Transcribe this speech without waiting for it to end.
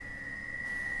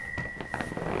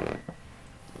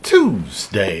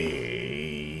Tuesday.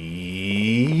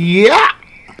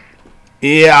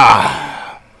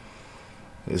 Yeah.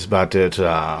 It's about that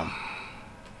time.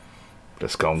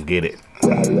 Let's go get it.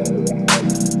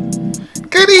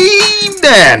 Good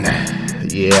evening.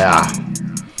 Yeah.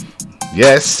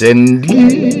 Yes,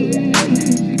 indeed.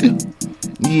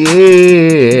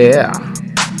 Yeah.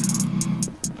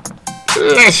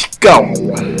 Let's go.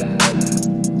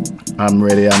 I'm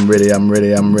ready. Who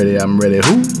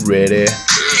ready?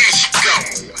 Let's go.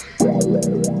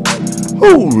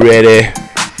 Who ready?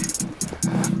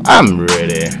 I'm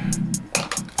ready.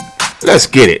 Let's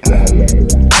get it.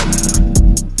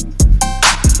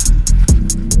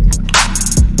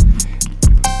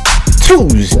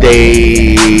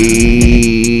 Tuesday.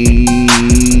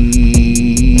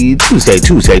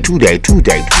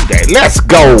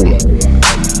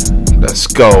 Let's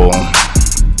go.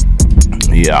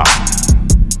 Yeah.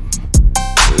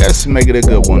 Let's make it a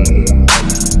good one.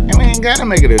 And we ain't gotta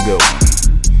make it a good one,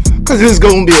 cause it's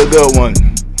gonna be a good one.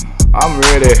 I'm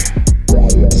ready.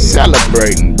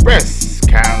 Celebrating breast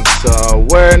cancer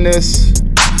awareness.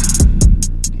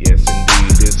 Yes,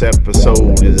 indeed. This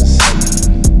episode is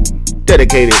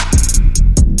dedicated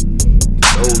to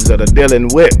those that are dealing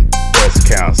with breast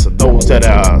cancer, those that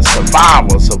are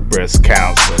survivors of breast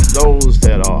cancer, those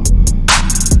that are,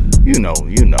 you know,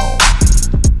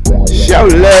 show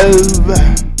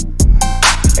love.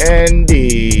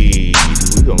 Indeed,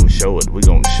 we're gonna show it.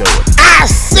 I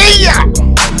see ya,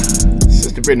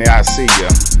 Sister Brittany. I see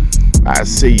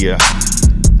ya.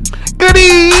 Good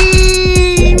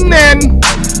evening.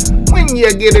 When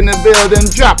you get in the building,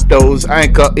 drop those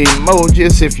anchor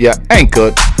emojis if you're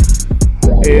anchored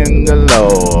in the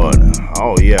Lord.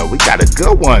 Oh yeah, we got a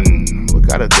good one.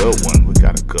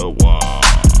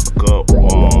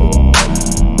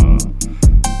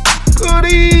 Good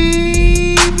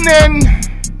evening.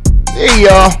 Hey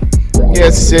y'all.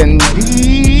 Yes indeed.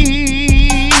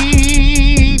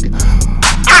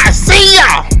 I see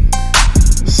ya.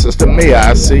 Sister Mia,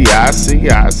 I see ya.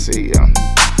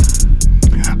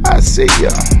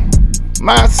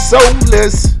 My soul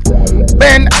has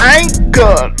been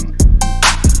anchored.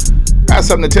 Got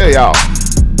something to tell y'all.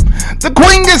 The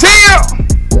Queen is here.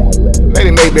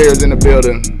 Lady Mayberry is in the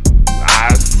building.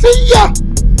 I see ya.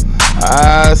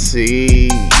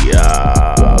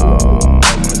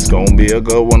 It's gonna be a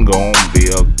good one.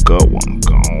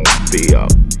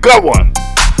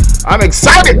 I'm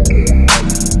excited.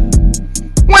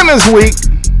 Women's Week.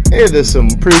 It is some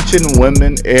preaching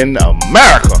women in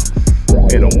America,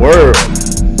 in the world.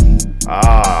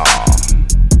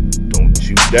 Don't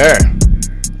you dare.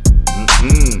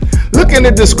 Look in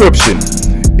the description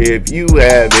if you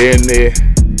have any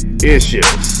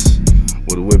issues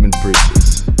with women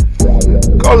preachers.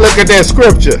 Go look at that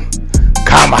scripture.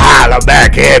 Come holler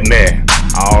back at me.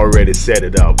 I already set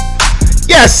it up.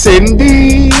 Yes,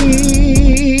 indeed.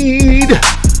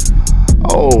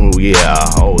 Oh yeah.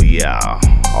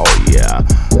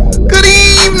 Good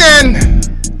evening,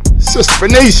 Sister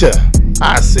Bernicia.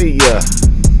 I see ya.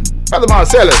 Brother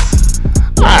Marcellus.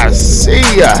 I see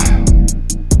ya.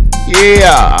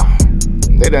 Yeah.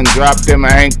 They done dropped them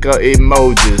anchor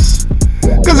emojis,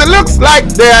 cause it looks like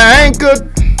they're anchored.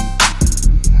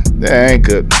 They're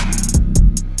anchored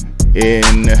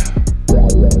in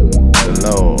the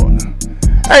Lord.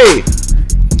 Hey,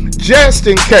 just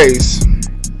in case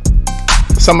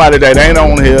somebody that ain't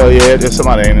on here yet, if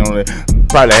somebody ain't on it,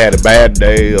 probably had a bad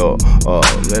day, or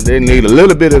they need a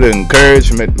little bit of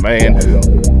encouragement, man.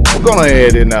 We're gonna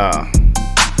ahead and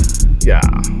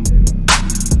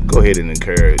go ahead and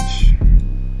encourage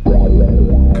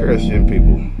them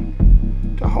people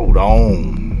to hold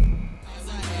on.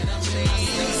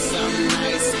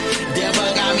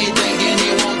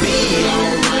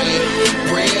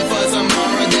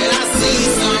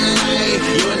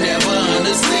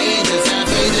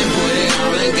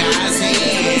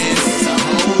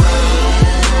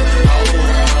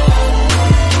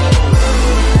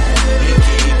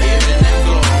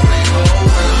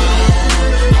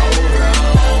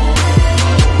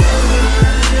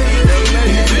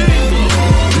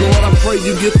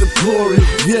 You get the glory,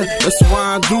 yeah, that's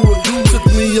why I do it. Took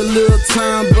me a little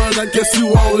time, but I guess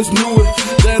you always knew it,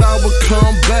 that I would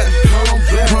come back.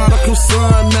 Prodigal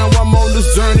son, now I'm on this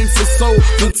journey for soul,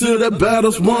 until that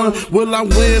battle's won. Will I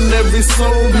win every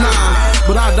soul? Nah,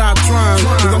 but I die trying,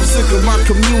 cause I'm sick of my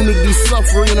community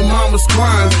suffering and mama's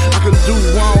crying. I can do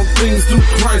all things through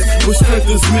Christ, which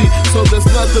strengthens me, so there's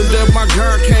nothing that my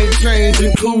God can't change,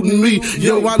 including me.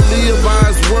 Yo, I live by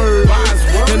his word,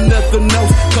 and nothing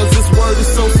else, cause his word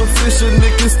is so sufficient,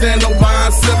 it can stand on by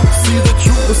itself. See, the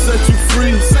truth will set you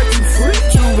free,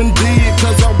 true indeed,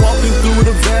 cause I'm walking through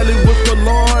the valley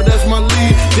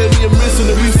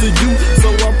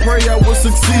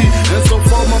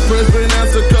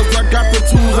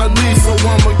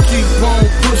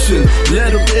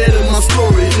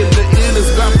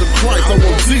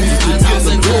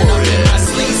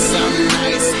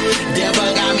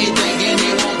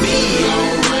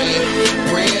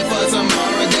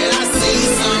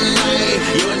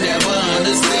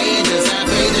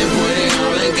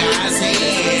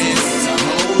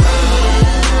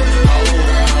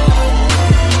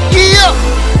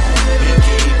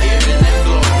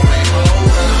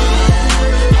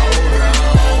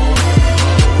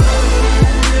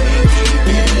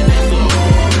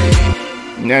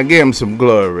Now give him some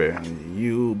glory.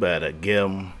 You better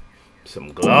give him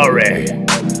some glory.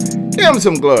 Give him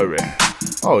some glory.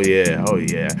 Oh yeah, oh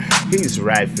yeah. He's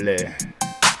rightfully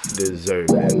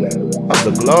deserving of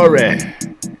the glory.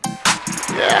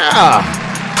 Yeah.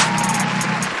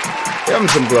 Give him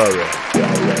some glory.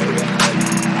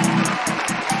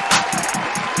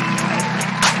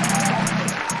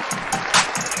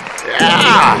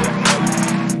 Yeah.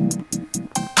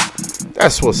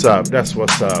 That's what's up. That's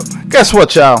what's up. Guess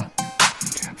what, y'all?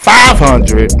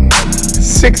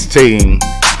 516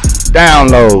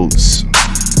 downloads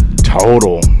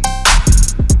total.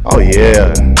 Oh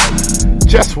yeah.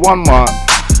 Just 1 month.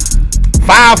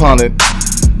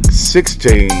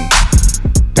 516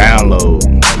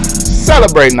 downloads.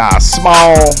 Celebrating our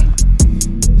small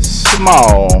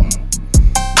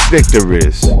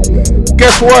victories.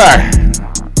 Guess where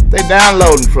they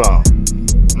downloading from?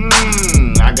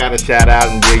 I gotta shout out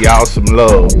and give y'all some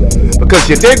love because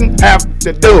you didn't have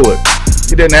to do it.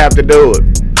 You didn't have to do it.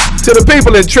 To the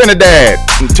people in Trinidad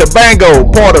and Tobago,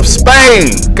 Port of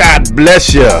Spain, God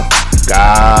bless you.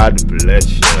 God bless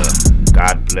you.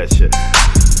 God bless you.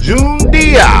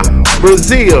 Jundia,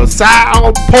 Brazil.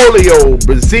 Sao Paulo,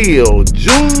 Brazil.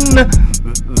 Junval,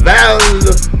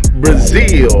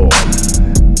 Brazil.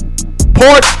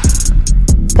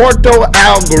 Porto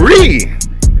Alegre,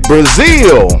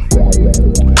 Brazil.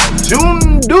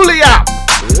 Joondalup,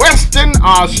 Western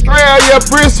Australia.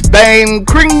 Brisbane,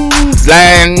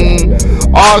 Queensland,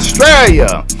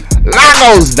 Australia.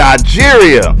 Lagos,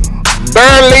 Nigeria.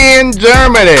 Berlin,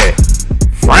 Germany.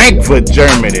 Frankfurt,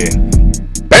 Germany.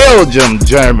 Belgium,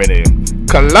 Germany.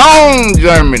 Cologne,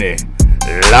 Germany.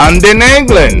 London,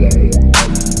 England.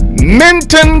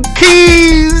 Milton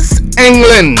Keynes,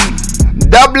 England.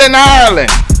 Dublin, Ireland.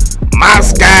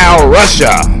 Moscow,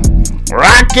 Russia.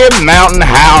 Rocky Mountain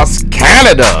House,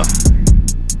 Canada.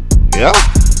 Yeah.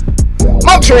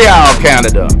 Montreal,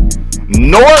 Canada.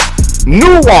 Newark,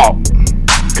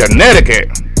 Connecticut.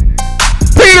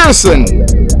 Peterson,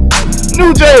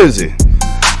 New Jersey.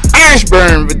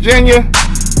 Ashburn, Virginia.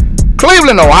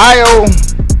 Cleveland, Ohio.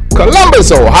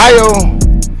 Columbus, Ohio.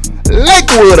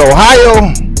 Lakewood,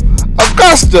 Ohio.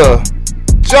 Augusta,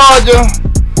 Georgia.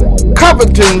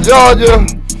 Covington, Georgia.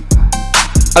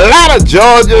 Atlanta,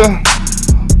 Georgia.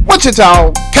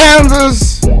 Wichita,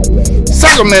 Kansas.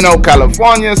 Sacramento,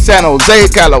 California. San Jose,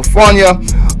 California.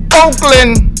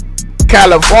 Oakland,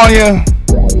 California.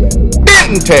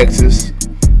 Denton, Texas.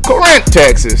 Corinth,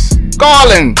 Texas.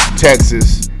 Garland,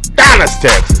 Texas. Dallas,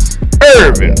 Texas.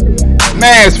 Irving,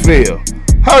 Nashville.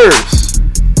 Hurst,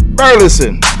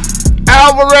 Burleson.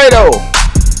 Alvarado,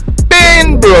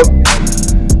 Benbrook.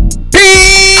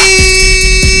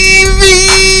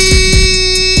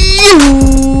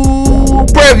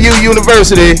 Preview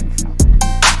University,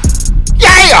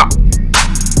 yeah,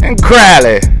 and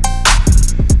Crowley,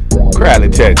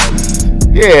 Texas,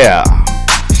 yeah.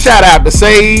 Shout out to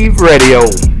Save Radio,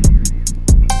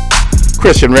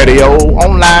 Christian Radio,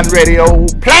 online radio,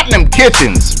 Platinum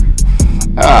Kitchens.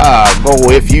 Go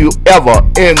if you ever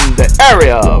in the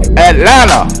area of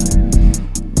Atlanta.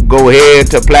 Go ahead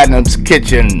to Platinum's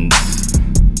Kitchens.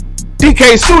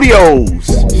 DK Studios.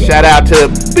 Shout out to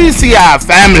BCI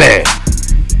family.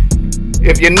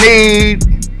 If you need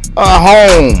a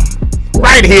home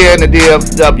right here in the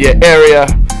DFW area,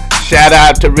 shout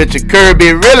out to Richard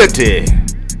Kirby Realty.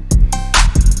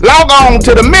 Log on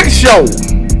to the Mix Show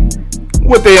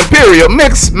with the Imperial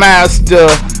Mix Master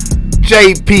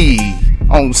JP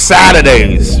on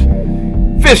Saturdays.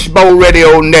 Fishbowl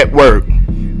Radio Network.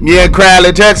 Me in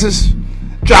Crowley, Texas.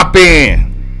 Drop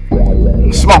in.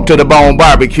 Smoke to the bone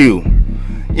barbecue.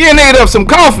 You need up some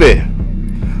coffee.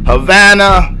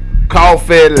 Havana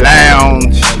Coffee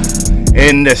Lounge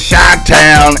in the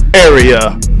Chi-Town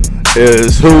area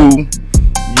is who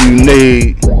you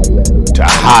need to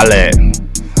holler at.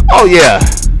 Oh yeah,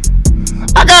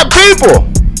 I got people.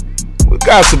 We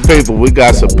got some people.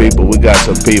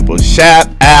 Shout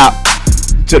out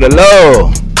to the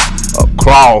love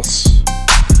across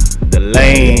the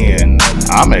land.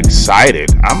 I'm excited.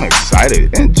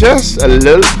 In just a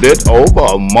little bit over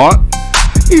a month,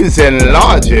 he's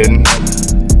enlarging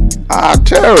our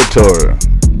territory.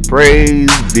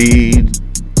 Praise be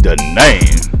the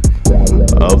name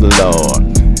of the Lord.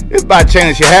 If by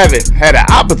chance you haven't had an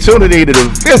opportunity to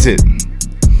visit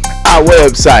our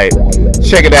website,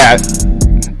 check it out,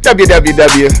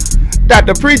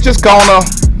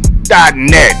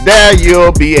 www.thepreacherscorner.net. There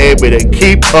you'll be able to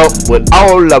keep up with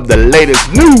all of the latest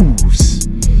news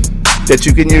that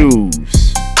you can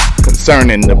use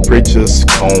concerning the Preacher's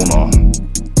Corner.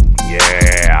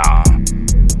 Yeah.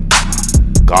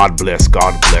 God bless.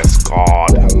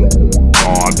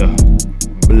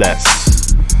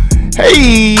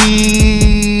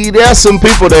 Hey, there's some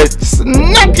people that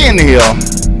snuck in here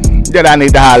that I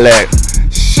need to holler at.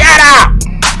 Shout out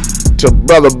to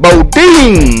Brother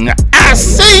Bodine. I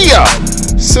see ya.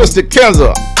 Sister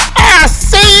Kenza. I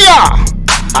see ya.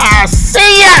 I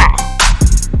see ya.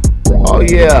 Oh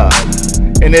yeah.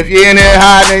 And if you're in here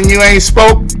hiding and you ain't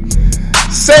spoke,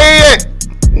 say it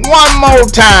one more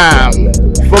time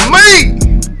for me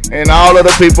and all of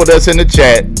the people that's in the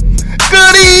chat.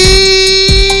 Good evening.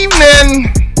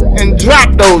 And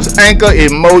drop those anchor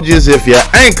emojis if you're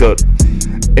anchored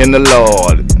in the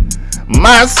Lord.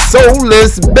 My soul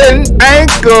has been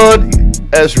anchored.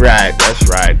 That's right, that's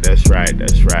right, that's right,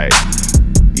 that's right.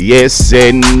 Yes,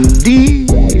 indeed.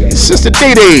 Sister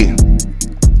Dee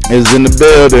is in the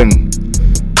building.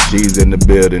 She's in the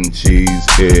building. She's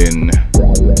in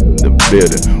the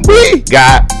building. We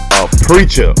got a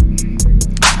preacher.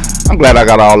 I'm glad I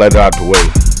got all that out the way.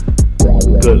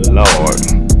 Good Lord.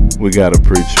 We got a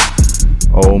preacher.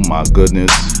 Oh my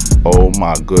goodness. Oh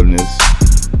my goodness.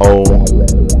 Oh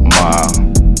my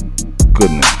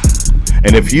goodness.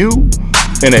 And if you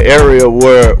in an area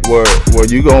where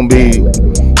you're gonna be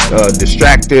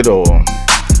distracted, or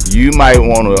you might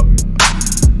want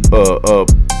to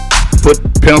put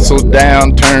pencils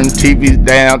down, turn TV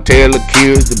down, tell the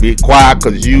kids to be quiet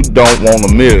because you don't want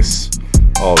to miss.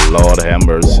 Oh Lord have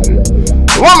mercy.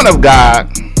 The woman of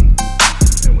God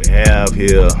that we have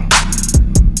here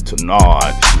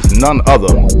tonight, she's none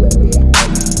other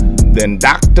than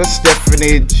Dr.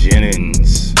 Stephanie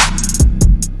Jennings.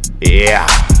 Yeah,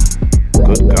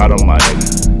 good God Almighty,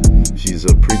 she's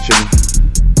a preaching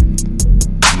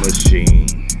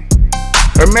machine.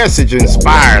 Her message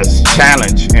inspires,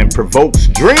 challenges, and provokes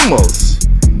dreamers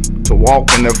to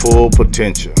walk in their full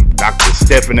potential. Dr.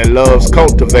 Stephanie loves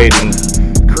cultivating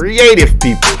creative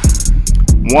people.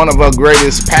 One of her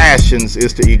greatest passions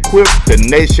is to equip the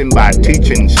nation by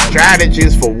teaching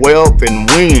strategies for wealth and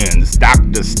wins.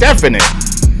 Dr. Stephanie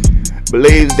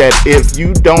believes that if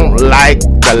you don't like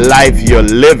the life you're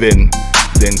living,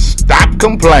 then stop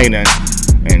complaining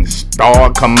and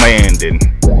start commanding.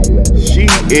 She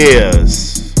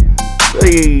is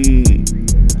the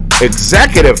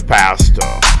executive pastor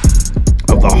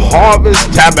of the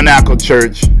Harvest Tabernacle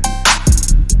Church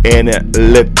in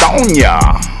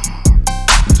Lithonia,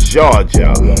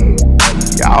 Georgia.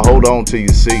 Y'all hold on to your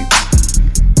seats,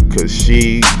 because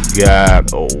she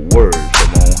got a word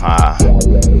from on high.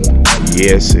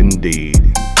 Yes, indeed.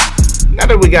 Now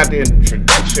that we got the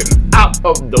introduction out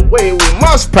of the way, we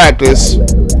must practice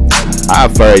our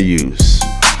fair use.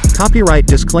 Copyright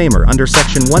disclaimer. Under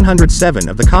Section 107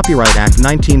 of the Copyright Act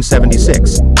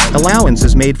 1976, allowance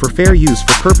is made for fair use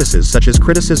for purposes such as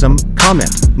criticism,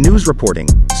 comment, news reporting,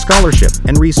 scholarship,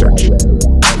 and research.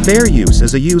 Fair use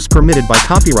is a use permitted by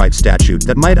copyright statute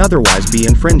that might otherwise be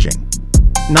infringing.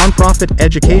 Nonprofit,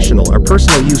 educational, or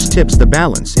personal use tips the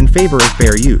balance in favor of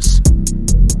fair use.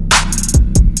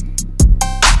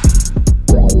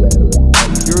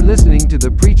 You're listening to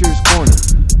The Preacher's Corner,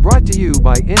 brought to you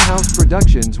by In-House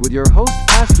Productions with your host,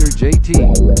 Pastor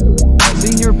JT,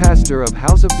 Senior Pastor of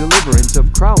House of Deliverance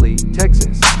of Crowley,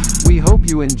 Texas. We hope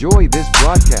you enjoy this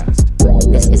broadcast.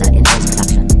 This is an In-House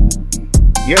production.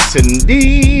 Yes,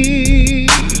 indeed.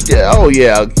 Oh,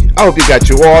 yeah. I hope you got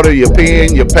your water, your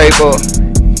pen, your paper,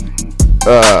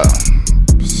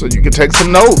 so you can take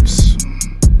some notes.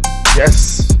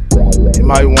 Yes, you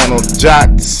might want to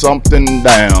jot something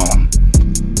down.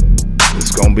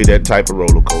 It's going to be that type of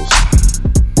roller coaster.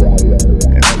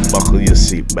 And buckle your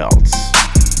seatbelts.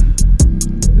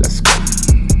 Let's go.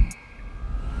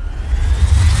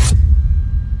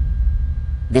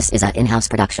 This is an In-House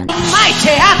production.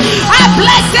 Mighty, I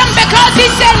bless him because he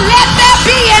said, let there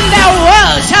be, and there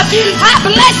was. I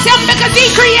bless him because he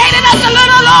created us a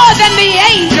little lower than the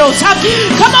angels.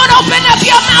 Come on, open up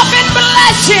your mouth and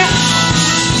bless him.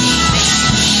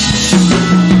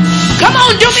 Come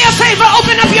on, do me a favor,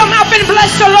 open up your mouth and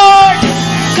bless the Lord.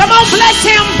 Come on, bless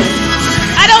him.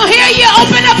 I don't hear you.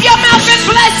 Open up your mouth and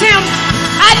bless him.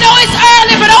 I know it's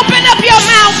early, but open up your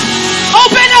mouth.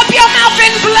 Open up your mouth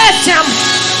and bless him.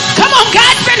 Come on,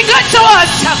 God's been good to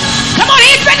us. Come on,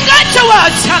 he's been good to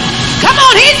us. Come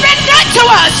on, he's been good to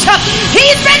us.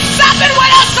 He's been supping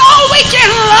with us all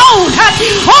weekend long.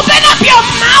 Open up your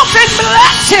mouth and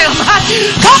bless him.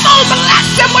 Come on,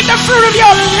 bless him with the fruit of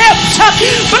your lips.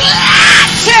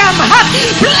 Bless him.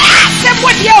 Bless him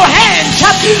with your hands.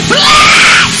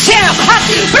 Bless him.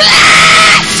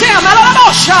 Bless him.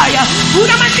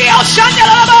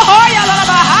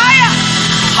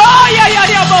 Oh,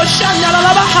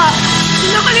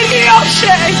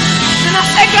 and I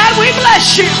say, God, we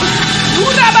bless you.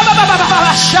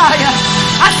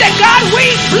 I said, God,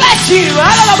 we bless you. Oh,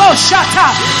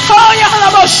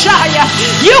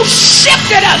 you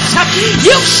shifted us.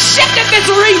 You shifted this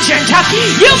region.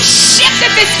 You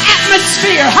shifted this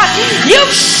atmosphere. You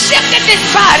shifted this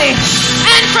body.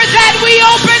 And for that we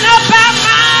open up our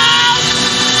mouth.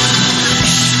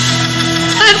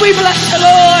 And we bless the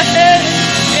Lord.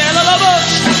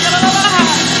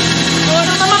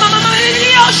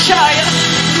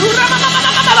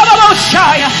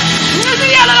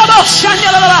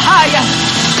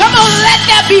 Come on, let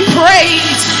that be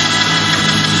praise.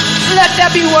 Let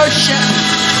that be worship.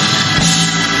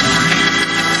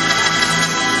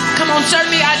 Come on,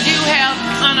 certainly I do have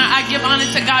honor. I give honor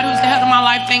to God who's the head of my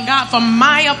life. Thank God for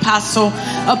my apostle,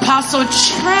 Apostle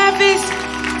Travis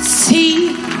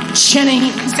C.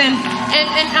 Jennings. And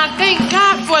I thank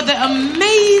God for the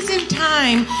amazing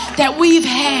time that we've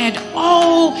had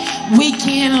all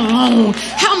weekend long.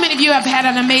 How many of you have had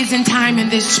an amazing time in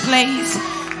this place?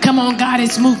 Come on, God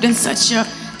has moved in such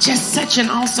an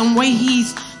awesome way.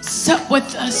 He's supped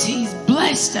with us. He's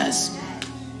blessed us.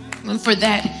 And for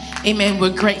that, amen,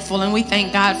 we're grateful. And we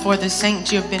thank God for the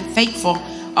saints. You've been faithful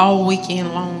all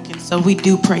weekend long. And so we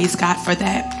do praise God for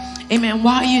that. Amen.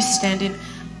 While you're standing,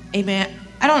 amen,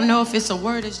 I don't know if it's a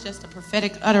word, it's just a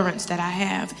prophetic utterance that I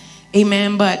have.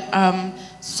 Amen. But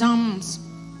Psalms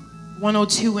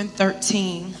 102 and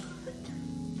 13.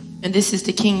 And this is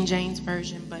the King James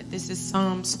Version, but this is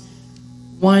Psalms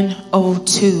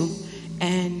 102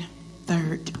 and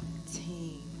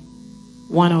 13.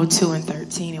 102 and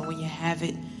 13. And when you have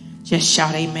it, just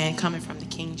shout amen, coming from the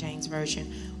King James Version.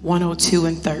 102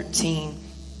 and 13.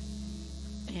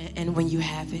 And when you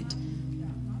have it,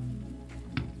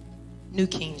 New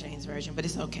King James Version, but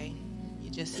it's okay. You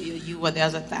just hear you where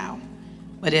there's a thou,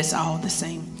 but it's all the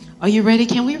same. Are you ready?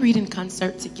 Can we read in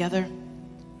concert together?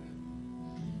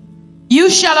 You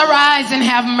shall arise and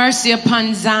have mercy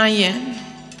upon Zion,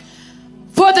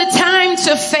 for the time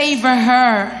to favor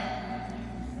her.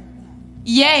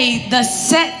 Yea, the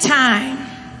set time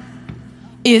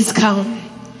is come.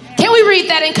 Can we read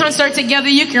that in concert together?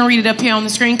 You can read it up here on the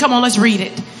screen. Come on, let's read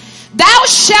it. Thou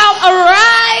shalt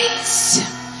arise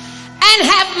and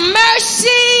have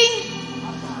mercy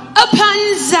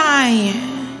upon Zion,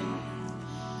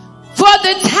 for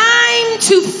the time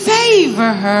to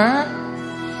favor her.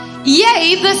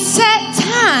 Yea, the set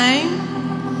time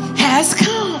has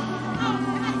come.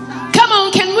 Come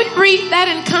on, can we read that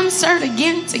in concert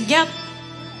again together?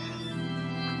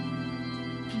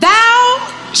 Thou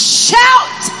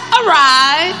shalt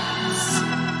arise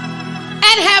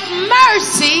and have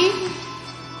mercy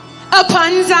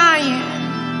upon Zion,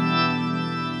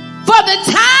 for the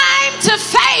time to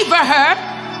favor her.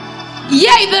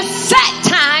 Yea, the set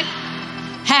time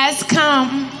has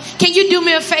come. Can you do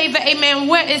me a favor? Amen.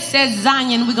 Where it says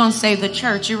Zion, we're going to say the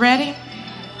church. You ready?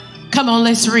 Come on,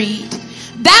 let's read.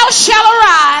 Thou shalt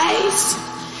arise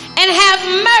and have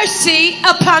mercy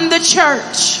upon the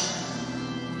church,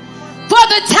 for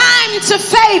the time to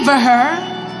favor her.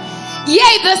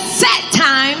 Yea, the set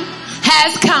time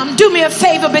has come. Do me a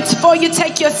favor before you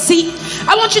take your seat.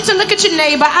 I want you to look at your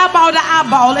neighbor, eyeball to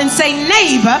eyeball, and say,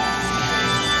 neighbor,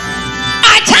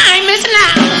 our time is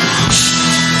now.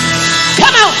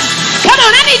 Come on. Come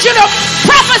on, I need you to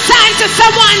prophesy into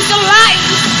someone's life.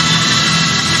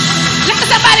 Let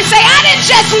somebody say, I didn't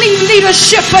just leave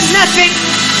leadership for nothing,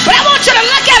 but I want you to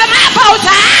look at them eyeball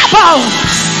to eyeball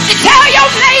and tell your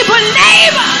neighbor,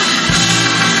 neighbor,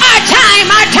 our time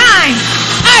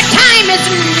is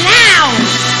now.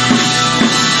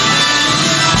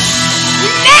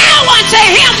 Now unto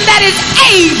him that is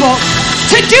able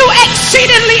to do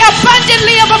exceedingly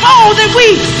abundantly above all that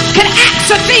we can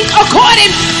ask or think, according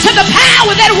to the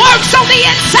power that works on the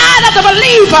inside of the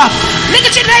believer. Look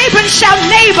at your neighbor and shout,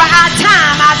 neighbor, our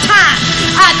time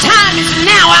is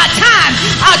now.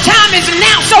 Our time is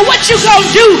now. So what you gonna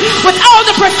do with all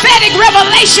the prophetic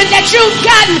revelation that you've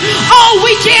gotten all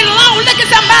weekend long? Look at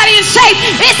somebody and say,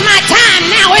 it's my time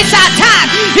now. It's our time.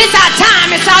 It's our time.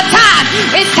 It's our time.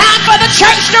 It's time for the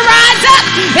church to rise up.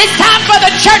 It's time for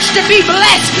the church to be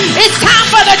blessed. It's time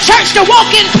for the church to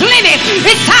walk in plenty.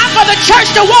 It's time for the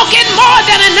church to walk in more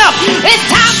than enough. It's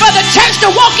time for the church to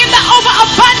walk in the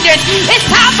overabundance. It's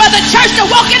time for the church to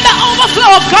walk in the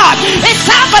overflow of God. It's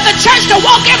time for the church to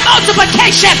walk in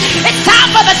multiplication. It's time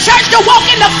for the church to walk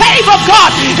in the favor of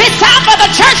God. It's time for the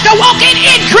church to walk in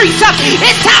increase.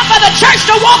 It's time for the church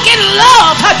to walk in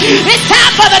love. It's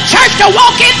time for the church to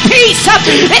walk in peace.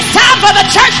 It's time for the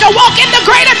church to walk in the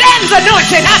greater than's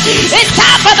anointing. It's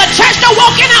time for the church to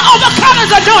walk in the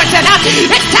overcomers anointing.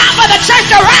 It's time for the church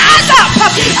to rise up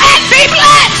and be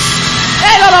blessed.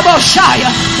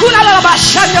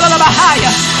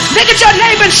 Look at your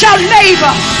neighbor and shout,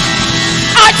 neighbor,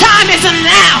 our time is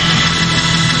now.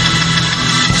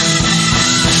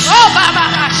 Oh,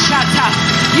 Baba Shata.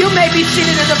 You may be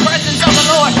seated in the presence of the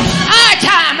Lord. Our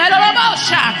time, not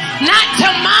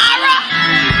tomorrow,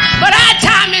 but our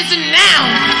time is now.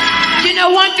 You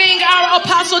know, one thing our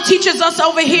apostle teaches us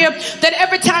over here, that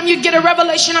every time you get a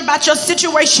revelation about your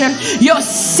situation, your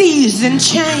season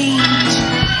change.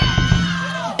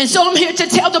 And so I'm here to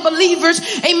tell the believers,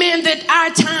 amen, that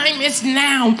our time is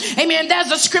now. Amen.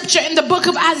 There's a scripture in the book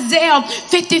of Isaiah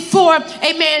 54.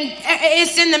 Amen.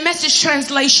 It's in the Message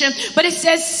translation, but it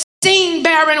says, sing,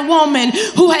 barren woman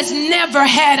who has never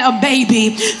had a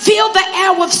baby. Fill the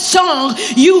air with song,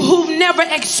 you who've never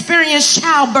experienced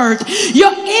childbirth. You're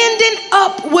ending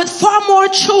up with far more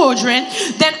children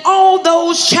than all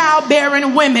those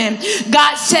childbearing women.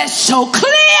 God says, so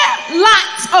clear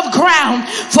lots of ground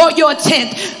for your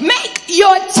tent. Make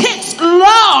your tents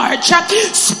large.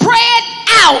 Spread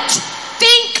out.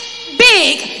 Think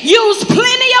big. Use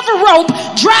plenty of rope.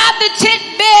 Drive the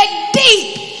tent bed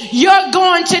deep. You're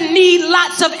going to need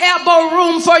lots of elbow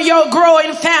room for your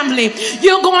growing family.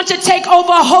 You're going to take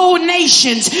over whole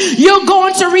nations. You're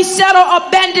going to resettle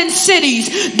abandoned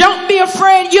cities. Don't be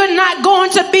afraid. You're not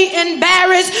going to be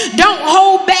embarrassed. Don't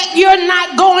hold back. You're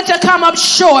not going to come up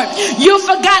short. You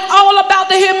forgot all about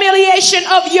the humiliation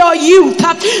of your youth.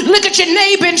 Look at your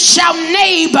neighbor and shout,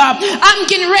 neighbor, I'm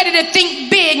getting ready to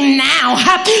think big now.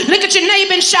 Look at your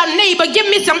neighbor and shout, neighbor, give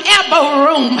me some elbow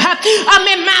room. I'm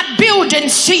in my building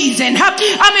season.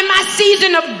 I'm in my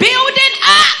season of building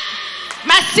up,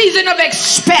 my season of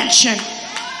expansion.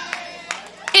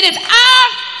 It is our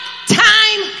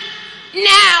time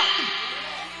now.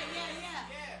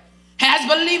 As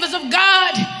believers of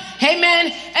God,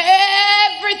 amen,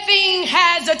 everything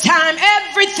has a time.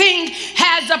 Everything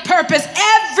has a purpose.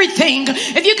 Everything.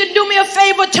 If you could do me a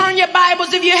favor, turn your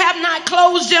Bibles, if you have not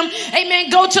closed them, amen,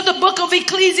 go to the book of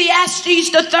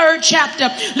Ecclesiastes, the 3rd chapter.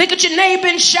 Look at your neighbor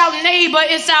and shout, neighbor,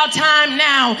 it's our time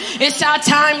now. It's our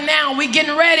time now. We're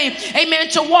getting ready, amen,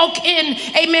 to walk in,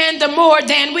 amen, the more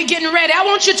than. We're getting ready. I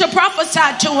want you to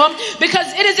prophesy to them,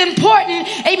 because it is important,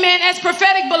 amen, as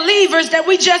prophetic believers, that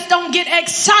we just don't get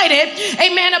excited,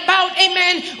 amen, about,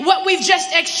 amen, what we've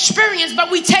just experienced,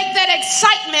 but we take that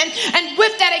excitement, and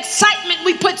with that excitement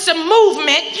we put some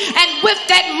movement, and with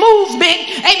that movement,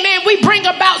 amen, we bring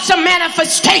about some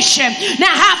manifestation.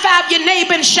 Now high five your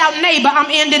neighbor and shout, neighbor, I'm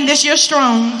ending this year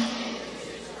strong.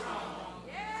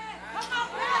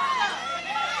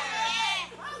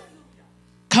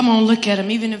 Come on, look at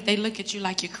them. Even if they look at you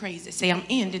like you're crazy, say, I'm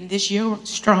ending this year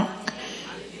strong.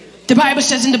 The Bible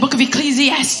says in the book of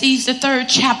Ecclesiastes, the 3rd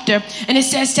chapter, and it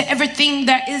says, to everything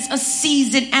there is a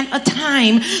season and a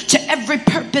time, to every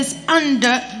purpose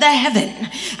under the heaven.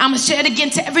 I'm going to say it again.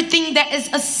 To everything there is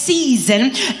a season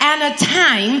and a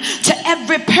time, to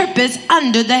every purpose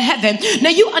under the heaven. Now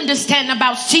you understand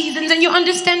about seasons and you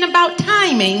understand about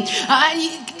timing.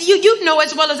 You know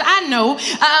as well as I know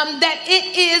that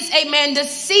it is, amen, the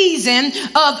season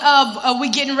of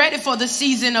we're getting ready for the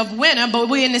season of winter, but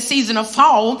we're in the season of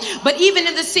fall. But even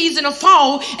in the season of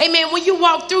fall, amen, when you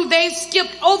walk through, they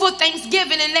skipped over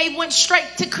Thanksgiving and they went straight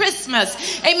to Christmas.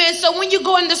 Amen. So when you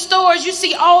go in the stores, you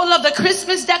see all of the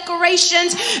Christmas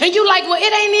decorations and you like, well,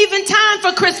 it ain't even time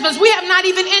for Christmas. We have not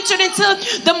even entered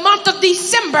into the month of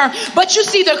December, but you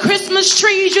see the Christmas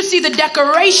trees, you see the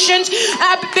decorations,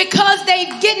 because they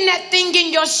getting that thing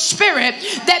in your spirit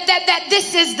that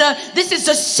this is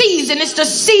the season. It's the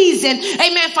season,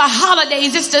 amen, for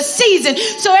holidays. It's the season.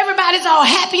 So everybody's all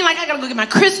happy, like, I gotta go get my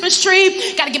Christmas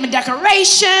tree, gotta get my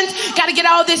decorations, gotta get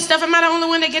all this stuff. Am I the only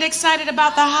one that get excited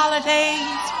about the holidays?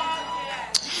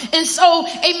 And so,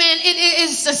 amen, it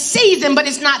is the season, but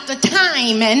it's not the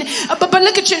time. And but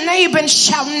look at your neighbor and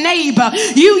shout, neighbor,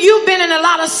 you've been in a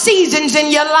lot of seasons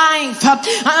in your life.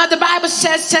 The Bible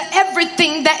says, to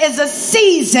everything there is a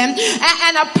season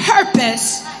and a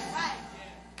purpose.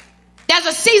 There's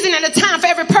a season and a time for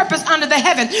every purpose under the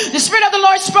heaven. The Spirit of the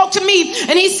Lord spoke to me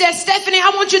and he said, Stephanie,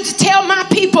 I want you to tell my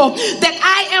people that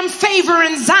I am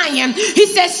favoring Zion. He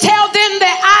says, tell them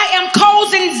that I am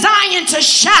causing Zion to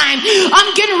shine.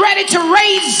 I'm getting ready to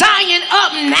raise Zion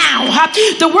up now.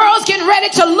 The world's getting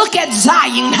ready to look at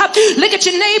Zion. Look at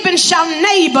your neighbor and shout,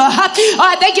 neighbor.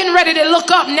 They're getting ready to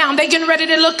look up now. They're getting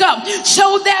ready to look up.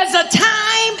 So there's a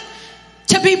time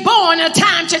to be born, a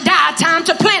time to die, a time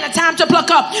to plant, a time to pluck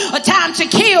up, a time to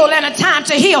kill and a time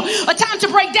to heal, a time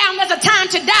to break down. There's a time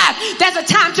to die. There's a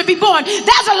time to be born.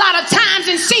 There's a lot of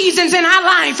times and seasons in our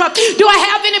life. Do I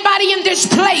have anybody in this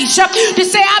place to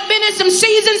say, I've been in some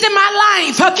seasons in my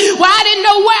life where I didn't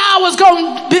know where I was going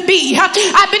to be.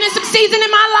 I've been in some season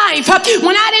in my life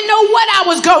when I didn't know know what I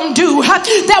was going to do.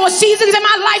 There were seasons in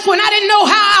my life when I didn't know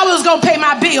how I was going to pay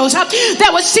my bills.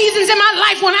 There were seasons in my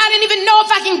life when I didn't even know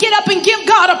if I can get up and give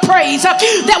God a praise.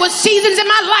 There were seasons in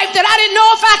my life that I didn't know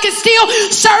if I could still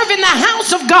serve in the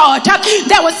house of God.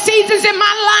 There were seasons in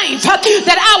my life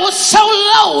that I was so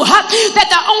low that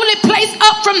the only place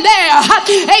up from there,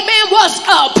 amen, was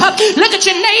up. Look at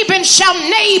your neighbor and shout,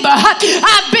 neighbor,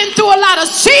 I've been through a lot of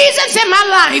seasons in my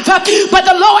life, but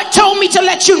the Lord told me to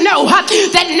let you know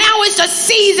that now is the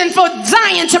season for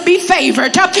Zion to be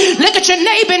favored. Look at your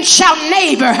neighbor and shout,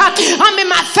 neighbor, I'm in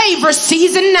my favor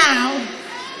season now.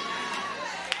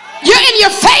 You're in your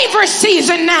favor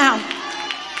season now.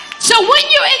 So when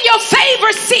you're in your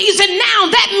favor season now,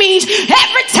 that means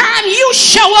every time you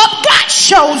show up, God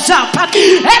shows up.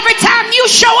 Every time you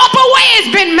show up, a way has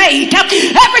been made.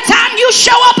 Every time you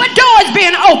show up, a door is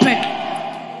being opened.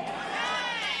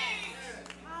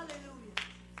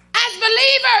 As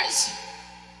believers,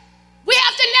 we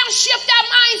have to now shift our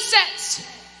mindsets.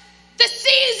 The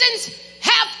seasons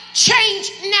have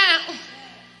changed now.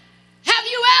 Have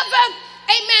you ever,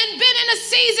 amen, been in a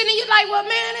season and you're like, well,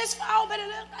 man, it's fall, but it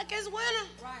looks like it's winter.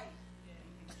 Right.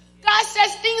 God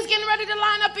says things getting ready to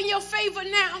line up in your favor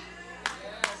now.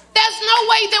 There's no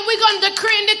way that we're going to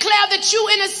decree and declare that you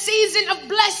in a season of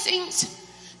blessings,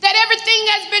 that everything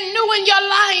has been new in your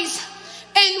life,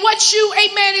 and what you,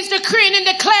 amen, is decreeing and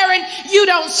declaring, you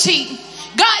don't see.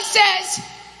 God says,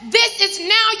 this is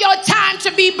now your time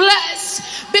to be blessed.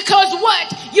 Because what?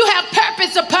 You have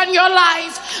purpose upon your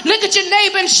life. Look at your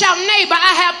neighbor and shout, neighbor,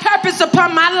 I have purpose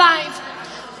upon my life.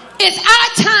 It's our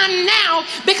time now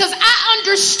because I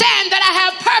understand that I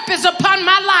have purpose upon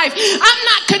my life. I'm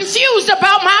not confused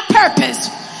about my purpose.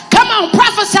 Come on,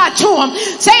 prophesy to him.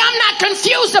 Say, I'm not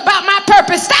confused about my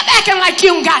purpose. Stop acting like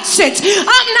you ain't got sense.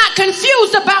 I'm not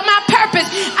confused about my purpose.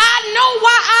 I know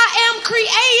why I am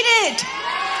created.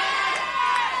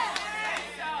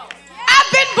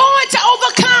 I've been born to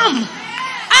overcome.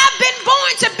 I've been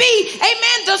born to be,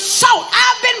 amen, the salt.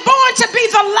 I've been born to be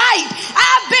the light.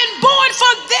 I've been born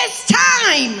for this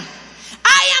time.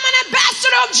 I am an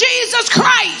ambassador of Jesus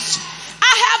Christ.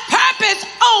 I have purpose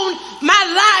on my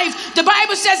life. The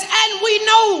Bible says, and we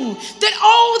know that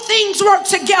all things work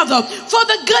together for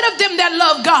the good of them that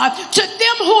love God, to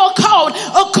them who are called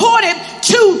according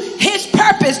to his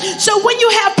purpose. So when you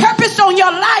have purpose on your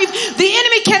life, the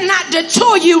enemy cannot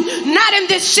detour you, not in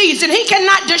this season. He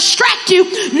cannot distract you,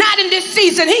 not in this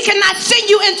season. He cannot send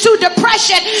you into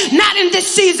depression, not in this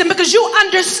season, because you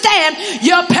understand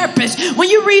your purpose. When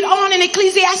you read on in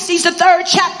Ecclesiastes, the 3rd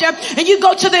chapter, and you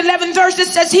go to the 11th verse, it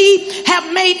says, he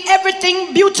have made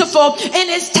everything beautiful in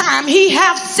his time. He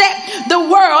have set the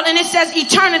world, and it says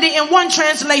eternity in one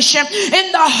translation,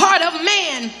 in the heart of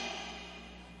man.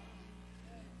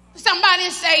 Somebody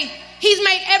say, he's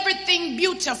made everything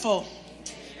beautiful.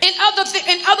 In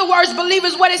other words,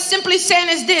 believers, what it's simply saying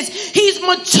is this: he's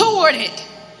matured it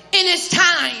in his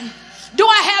time. Do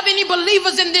I have any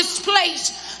believers in this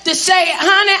place to say,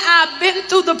 honey, I've been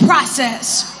through the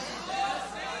process.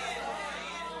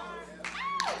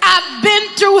 I've been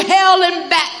through hell and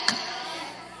back.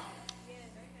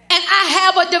 And I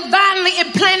have a divinely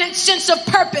implanted sense of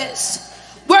purpose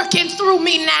working through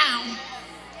me now.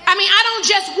 I mean, I don't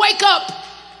just wake up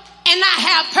and not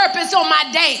have purpose on my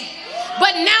day.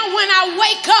 But now when I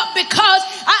wake up, because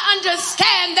I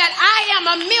understand that I am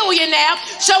a millionaire,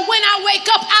 so when I wake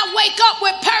up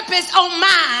with purpose on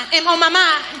my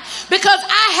mind. Because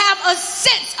I have a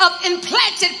sense of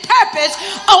implanted purpose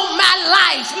on my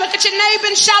life. Look at your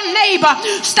neighbor and shout, neighbor,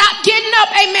 stop getting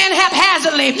up, amen,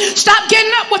 haphazardly. Stop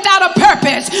getting up without a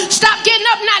purpose. Stop getting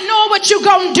up not knowing what you're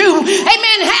going to do.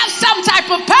 Amen, have some type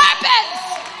of purpose.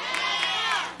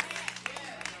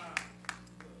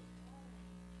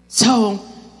 So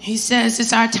he says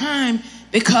it's our time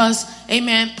because,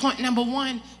 amen, point number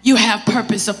 1, you have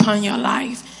purpose upon your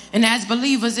life. And as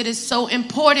believers, it is so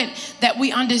important that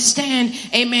we understand,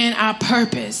 amen, our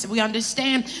purpose. We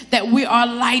understand that we are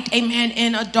light, amen,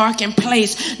 in a darkened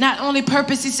place. Not only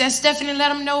purpose, he says, Stephanie,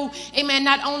 let them know, amen,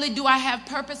 not only do I have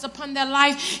purpose upon their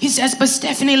life, he says, but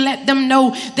Stephanie, let them know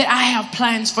that I have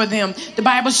plans for them. The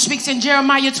Bible speaks in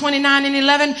Jeremiah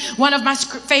 29:11, one of my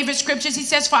favorite scriptures. He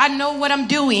says, for I know what I'm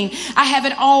doing. I have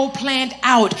it all planned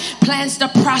out. Plans to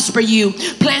prosper you.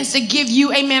 Plans to give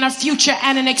you, amen, a future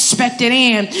and an expected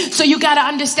end. So you got to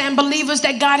understand, believers,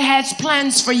 that God has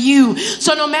plans for you.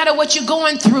 So no matter what you're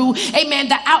going through, amen,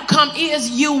 the outcome is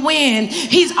you win.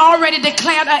 He's already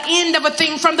declared an end of a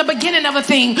thing from the beginning of a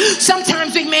thing.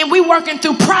 Sometimes, amen, we're working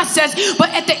through process, but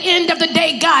at the end of the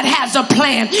day, God has a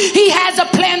plan. He has a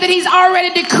plan that he's already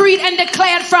decreed and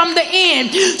declared from the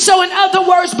end. So in other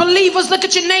words, believers, look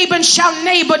at your neighbor and shout,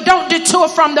 neighbor, don't detour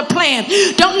from the plan.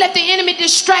 Don't let the enemy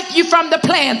distract you from the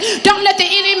plan. Don't let the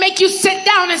enemy make you sit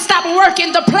down and stop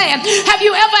working the plan. Have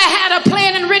you ever had a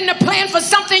plan and written a plan for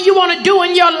something you want to do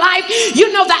in your life?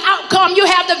 You know the outcome. You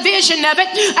have the vision of it.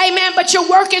 Amen. But you're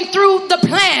working through the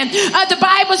plan. The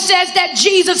Bible says that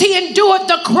Jesus, he endured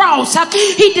the cross.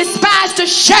 He despised the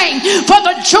shame for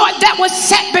the joy that was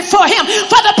set before him,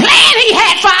 for the plan he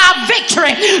had for our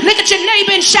victory. Look at your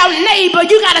neighbor and shout, neighbor,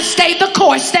 you got to stay the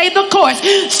course. Stay the course.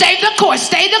 Stay the course.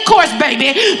 Stay the course,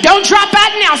 baby. Don't drop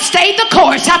out now. Stay the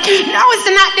course. No, it's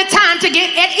not the time to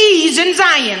get at ease in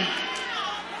Zion.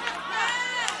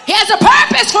 He has a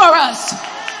purpose for us.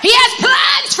 He has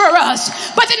plans for us.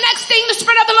 But the next thing, the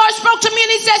Spirit of the Lord spoke to me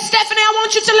and he said, Stephanie, I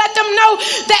want you to let them know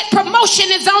that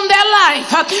promotion is on their life.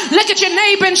 Look at your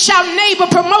neighbor and shout, neighbor,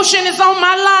 promotion is on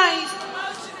my life.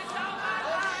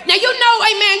 Now you know,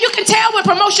 amen, you can tell when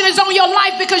promotion is on your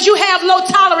life because you have low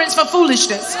tolerance for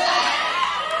foolishness.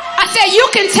 I said you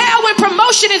can tell when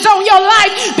promotion is on your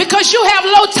life because you have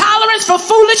low tolerance for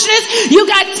foolishness. You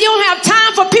don't have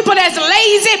time for people that's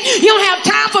lazy. You don't have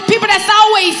time for people that's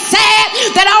always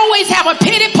sad, that always have a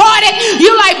pity party. You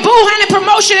like, boo, honey,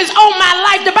 promotion is on my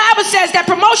life. The Bible says that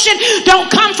promotion don't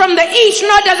come from the east,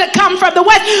 nor does it come from the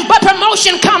west, but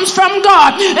promotion comes from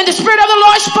God. And the Spirit of the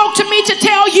Lord spoke to me to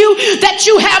tell you that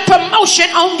you have promotion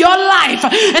on your life.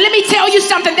 And let me tell you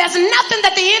something. There's nothing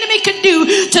that the enemy could do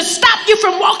to stop you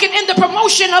from walking in the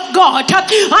promotion of God.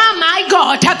 Oh my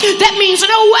God. That means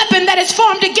no weapon that is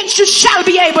formed against you shall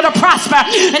be able to prosper.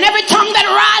 And every tongue that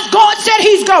rises, God said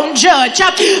he's going to judge.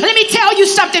 Let me tell you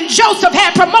something. Joseph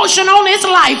had promotion on his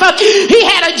life. He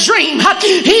had a dream.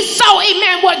 He saw,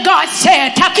 amen, what God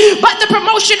said. But the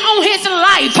promotion on his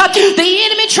life, the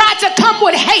enemy tried to come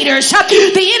with haters.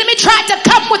 The enemy tried to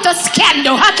come with a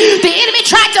scandal. The enemy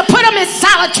tried to put him in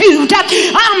solitude.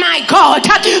 Oh my God.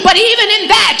 But even in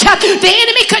that, the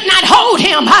enemy could not hold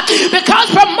him because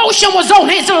promotion was on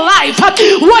his life.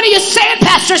 What are you saying,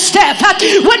 Pastor Steph?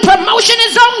 When promotion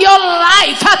is on your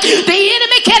life, the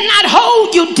enemy cannot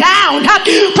hold you down.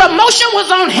 Promotion was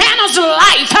on Hannah's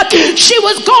life. She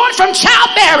was going from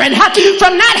childbearing,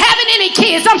 from not having any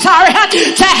kids,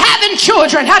 to having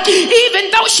children. Even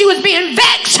though she was being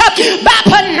vexed by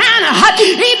Peninnah,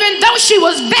 even though she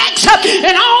was vexed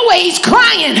and always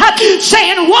crying,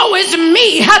 saying, woe is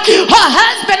me. Her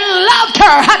husband loved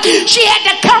her. She had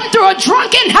to come through a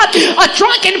drunken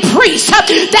priest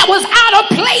that was out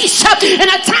of place in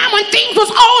a time when things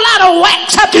was all out of whack,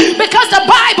 because the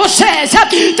Bible says that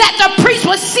the priest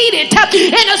was seated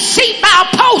in a seat by a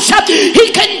post. He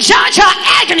couldn't judge her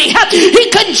agony. He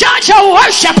couldn't judge her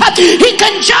worship. He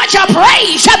couldn't judge her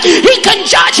praise. He couldn't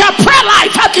judge her prayer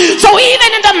life. So even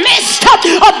in the midst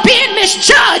of being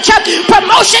misjudged,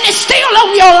 promotion is still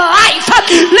on your life.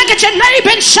 Look at your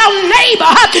neighbor and show neighbor.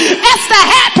 Esther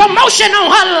had promotion on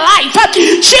her life.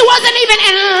 She wasn't even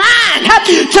in line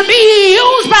to be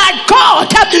used by God.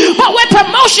 But when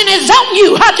promotion is on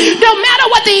you, no matter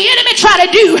what the enemy try to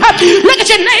do, look at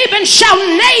your neighbor and shout,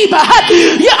 neighbor,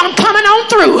 yeah, I'm coming on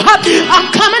through.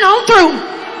 I'm coming on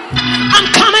through. I'm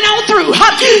coming on through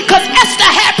because Esther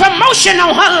had promotion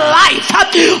on her life.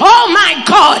 Oh my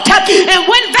God. And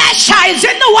when Vashti is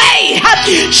in the way,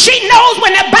 she knows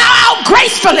when to bow out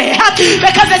gracefully,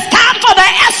 because it's time for the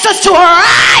Esthers to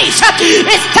arise.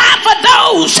 It's time for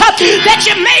those that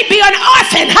you may be an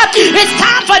orphan. It's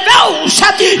time for those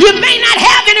you may not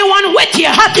have anyone with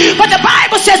you, but the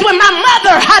Bible says when my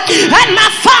mother and my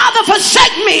father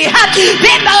forsake me,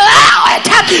 then the Lord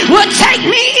will take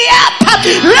me up.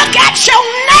 Look at your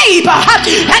neighbor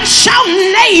and show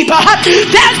neighbor,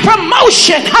 there's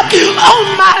promotion on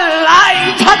my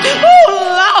life. Oh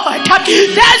Lord,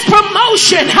 there's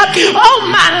promotion on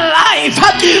my life.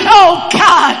 Oh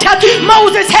God,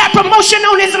 Moses had promotion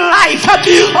on his life.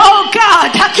 Oh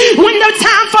God, when the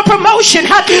time for promotion,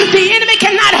 the enemy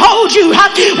cannot hold you.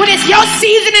 When it's your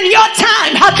season and your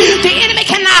time, the enemy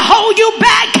cannot hold you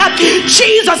back.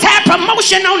 Jesus had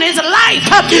promotion on his life.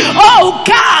 Oh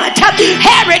God,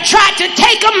 Herod tried to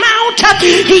take him out.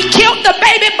 He killed the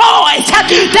baby boys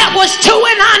that was 2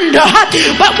 and under.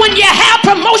 But when you have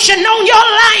promotion on your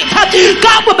life,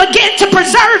 God will begin to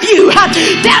preserve you.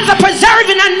 There's a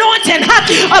preserving anointing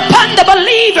upon the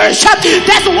believers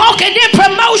that's walking in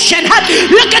promotion. promotion.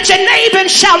 Look at your neighbor and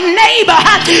shout, neighbor,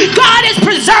 God is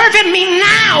preserving me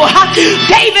now.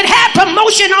 David had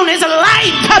promotion on his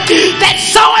life. That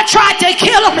Saul tried to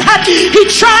kill him. He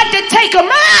tried to take him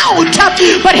out,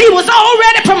 but he was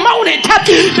already promoted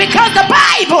because the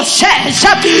Bible says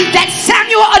that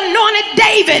Samuel anointed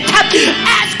David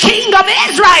as king of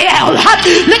Israel.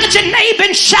 Look at your neighbor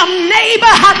and shout, neighbor,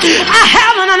 I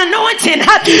have an anointing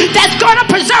that's going to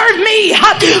preserve me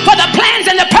for the plans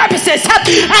and the purposes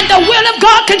and the will of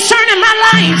God concerning my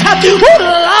life. Oh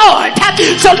Lord.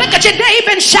 So look at your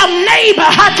neighbor and shout, neighbor,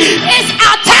 it's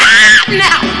our time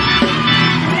now.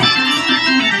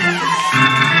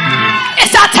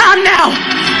 It's our time now.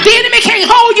 The enemy can't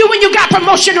hold you when you got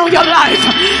promotion on your life.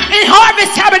 In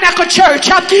Harvest Tabernacle Church,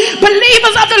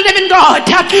 believers of the living God,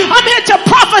 I'm here to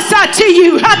prophesy to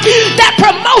you that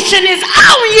promotion is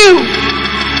on you.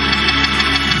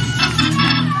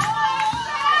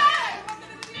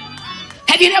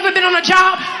 Have you never been on a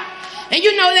job and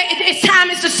you know that it's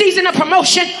time, it's the season of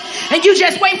promotion, and you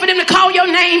just waiting for them to call your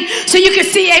name so you can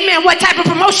see, amen, what type of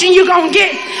promotion you gonna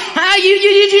get?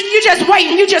 You just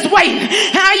waiting, you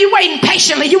waiting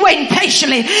patiently,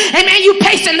 amen, you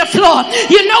pacing the floor.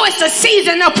 You know it's the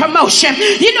season of promotion,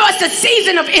 you know it's the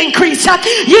season of increase.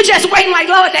 You just waiting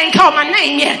like, Lord, they ain't called my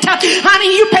name yet.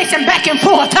 You pacing back and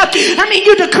forth.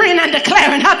 You decreeing and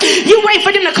declaring. You waiting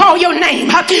for them to call your name.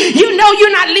 You know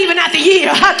you're not leaving out the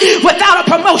year without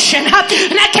a promotion.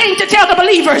 And I came to tell the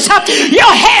believers,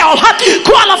 your hell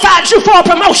qualified you for a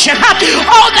promotion.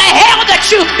 All the hell that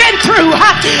you've been through,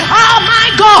 oh my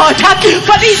God,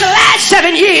 for these last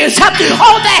 7 years,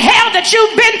 all the hell that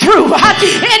you've been through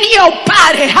in your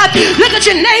body. Look at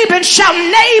your neighbor and shout,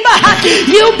 neighbor,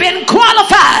 you've been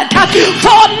qualified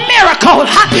for a miracle.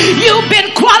 You've been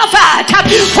qualified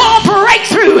for a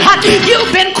breakthrough.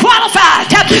 You've been qualified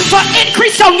for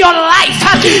increase on your life.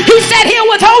 He said he'll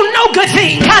withhold no good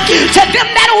thing to them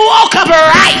that walk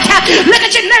upright. Look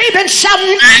at your neighbor and shout,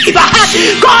 neighbor,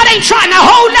 God ain't trying to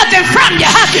hold nothing from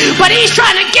you, but he's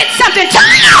trying to get something to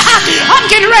you. I'm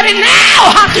getting ready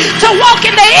now to walk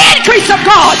in the increase of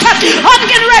God. I'm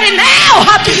getting ready now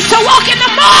to walk in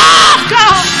the more of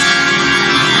God.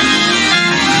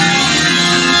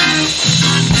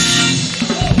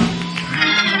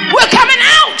 We're coming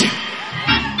out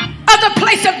of the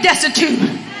place of destitute.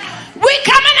 We're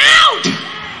coming out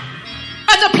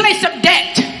of the place of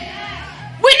debt.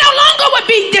 We no longer would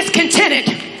be discontented.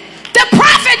 The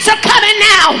prophets are coming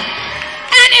now,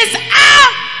 and it's our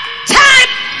time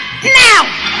now.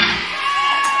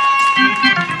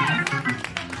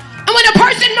 And when a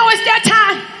person knows it's their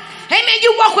time, amen,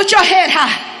 you walk with your head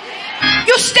high.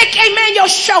 You stick, amen, your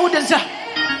shoulders up.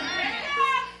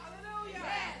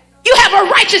 You have a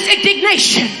righteous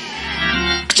indignation.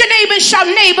 Your neighbor and shout,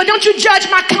 neighbor, don't you judge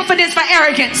my confidence for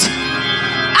arrogance.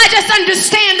 I just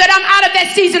understand that I'm out of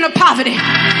that season of poverty.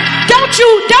 Don't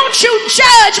you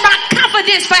judge my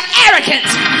confidence for arrogance.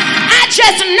 I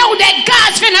just know that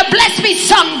God's finna bless me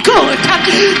some good.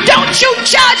 Don't you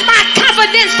judge my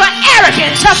confidence for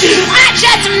arrogance. I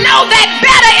just know that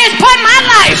better is upon my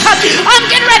life. I'm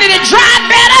getting ready to drive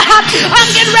better. I'm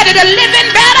getting ready to live in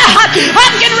better.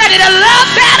 I'm getting ready to love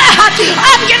better.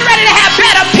 I'm getting ready to have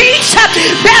better peace,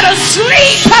 better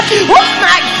sleep. Oh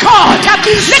my God.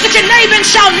 Look at your neighbor and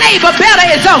shout, neighbor, better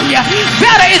is on you.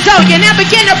 Better is on you. Now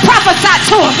begin to prophesy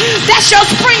to him. That's your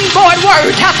springboard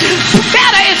word.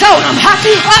 Better is on him.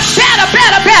 Better,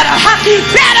 better, better.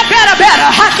 Better, better, better.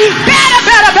 Better,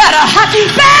 better, better.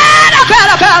 Better,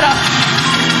 better, better.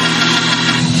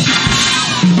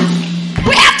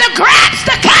 We have to grasp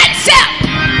the concept.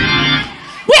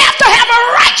 We have to have a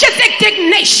righteous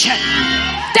indignation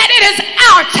that it is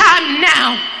our time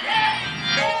now.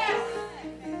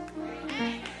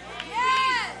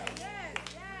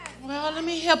 Well, let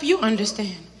me help you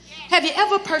understand. Have you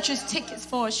ever purchased tickets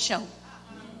for a show?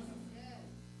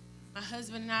 My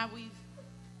husband and I, we've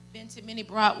been to many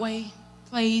Broadway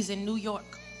plays in New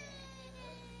York.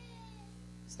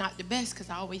 It's not the best because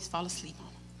I always fall asleep on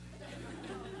them.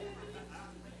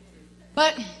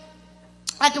 But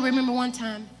I can remember one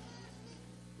time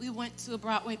we went to a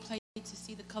Broadway play to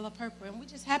see The Color Purple, and we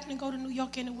just happened to go to New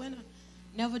York in the winter.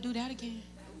 Never do that again.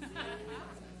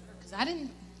 Because I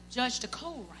didn't judge the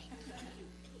cold right.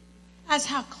 That's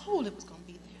how cold it was going to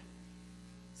be there.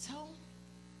 So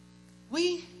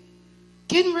we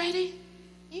getting ready.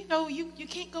 You know, you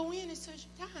can't go in until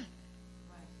your time.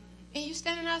 And you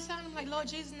standing outside, and I'm like, Lord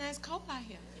Jesus, now it's cold out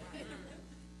here.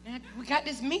 Now, we got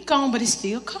this mink on, but it's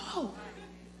still cold.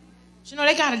 But you know,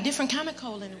 they got a different kind of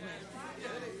cold in the winter.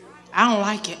 I don't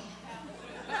like it.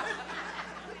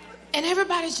 And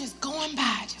everybody's just going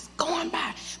by.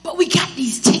 But we got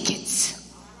these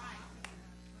tickets.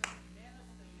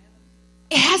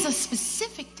 a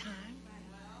specific time.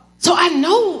 So I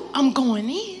know I'm going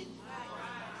in.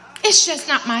 It's just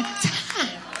not my time.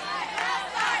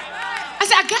 I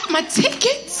said, I got my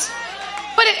tickets,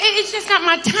 but it's just not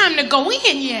my time to go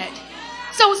in yet.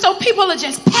 So people are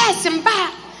just passing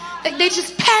by. They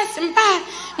just passing by.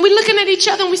 And we're looking at each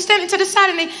other and we're standing to the side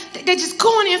and they just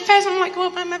going in fast. I'm like,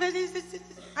 well, my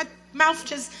mouth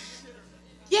just,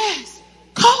 yes,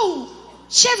 cold,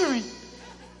 shivering.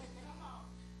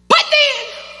 But then,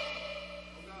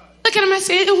 look at him and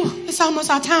say, it's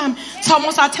almost our time. It's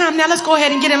almost our time. Now let's go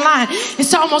ahead and get in line.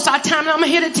 It's almost our time. And I'm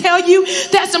here to tell you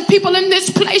there's some people in this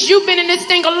place. You've been in this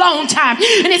thing a long time.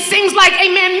 And it seems like,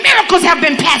 amen, miracles have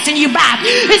been passing you by.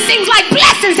 It seems like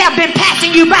blessings have been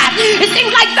passing you by. It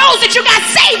seems like those that you got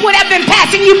saved would have been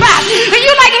passing you by. And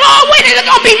you're like, Lord, when is it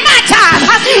going to be my time?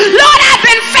 Lord, I've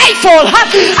been faithful.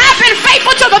 I've been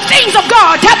faithful to the things of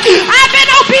God. I've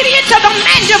been obedient to the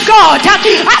man of God.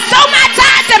 I sow my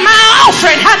tithes and my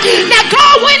offering. Now,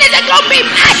 God, when is it going to be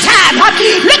my time?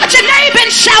 Look at your neighbor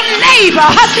and shout, neighbor.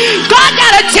 God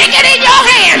got a ticket in your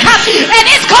hand, and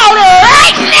it's called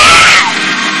right now.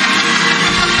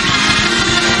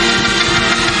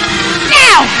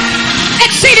 Now,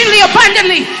 exceedingly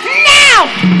abundantly. Now.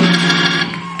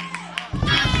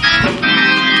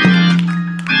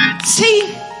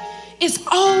 See, it's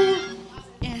all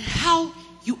in how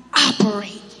you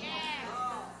operate.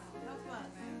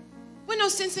 There's no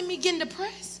sense in me getting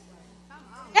depressed.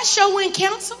 That show went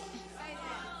canceled.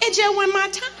 It just wasn't my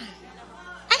time.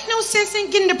 Ain't no sense in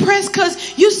getting depressed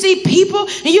because you see people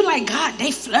and you like, God,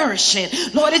 they flourishing.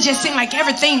 Lord, it just seems like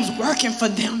everything's working for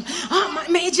them.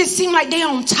 Man, it just seems like they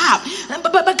on top.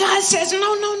 But God says,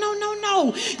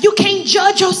 no. You can't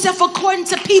judge yourself according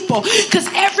to people because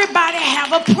everybody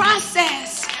have a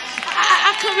process.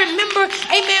 I could remember,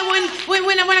 amen,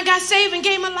 when I got saved and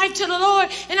gave my life to the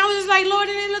Lord, and I was just like, Lord,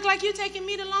 and it looked like you taking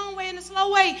me the long way and the slow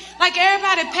way. Like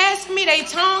everybody passing me, their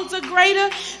tongues are greater.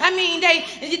 I mean, they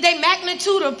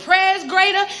magnitude of prayer is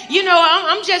greater. You know,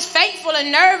 I'm just faithful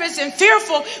and nervous and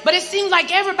fearful, but it seems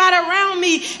like everybody around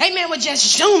me, amen, was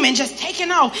just zooming, just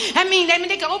taking off. I mean,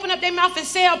 they can open up their mouth and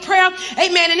say a prayer,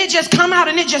 amen, and it just come out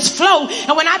and it just flow.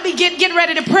 And when I be getting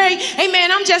ready to pray,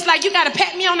 amen, I'm just like, you got to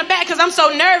pat me on the back because I'm so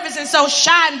nervous and so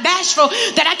shy and bashful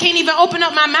that I can't even open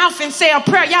up my mouth and say a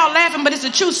prayer. Y'all laughing, but it's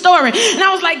a true story. And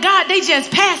I was like, God, they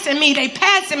just passing me. They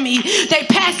passing me.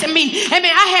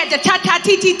 Amen. I had the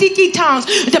ta-ta-ti-ti-ti-ti tongues,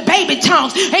 the baby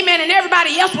tongues. Amen. And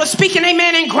everybody else was speaking,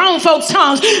 amen, in grown folks'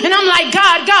 tongues. And I'm like,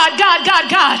 God.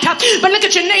 But look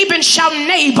at your neighbor and shout,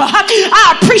 neighbor.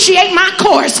 I appreciate my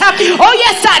chorus. Oh,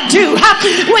 yes, I do.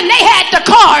 When they had the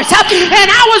cars and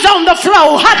I was on the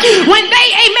floor. When they,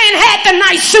 amen, had the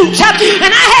nice suits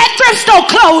and I had thrift store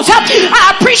clothes.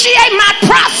 I appreciate my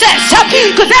process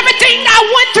because everything I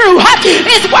went through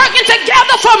is working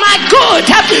together for my good.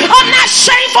 I'm not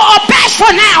shameful or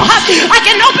bashful now. I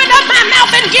can open up my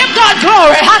mouth and give God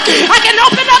glory. I can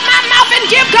open up my mouth and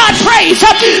give God praise.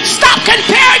 Stop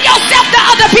comparing yourself to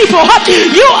other people.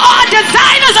 You are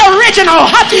designer's original.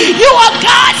 You are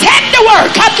God's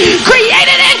handiwork,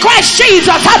 created in Christ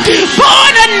Jesus,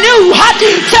 born anew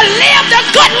to live the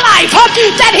good life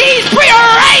that He's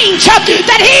prearranged,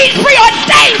 that He's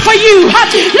preordained for you.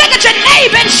 Look at your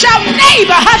neighbor and shout,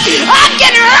 neighbor, I'm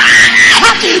getting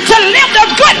ready to live the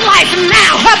good life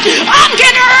now. I'm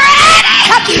getting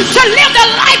ready to live the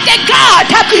life that God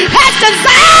has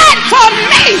designed for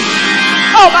me.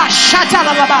 Oh, my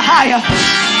shatalabahaya.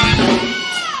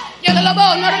 You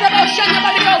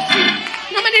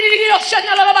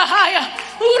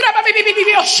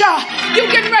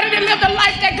getting ready to live the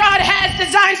life that God has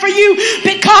designed for you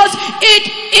because it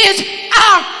is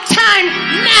our time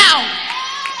now.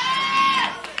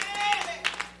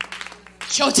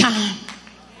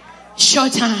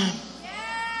 Showtime.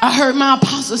 I heard my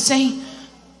apostle say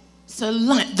it's the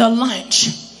lunch.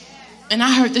 And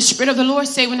I heard the Spirit of the Lord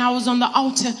say when I was on the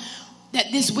altar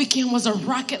that this weekend was a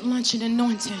rocket lunch and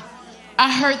anointing.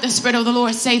 I heard the Spirit of the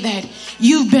Lord say that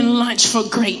you've been launched for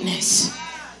greatness.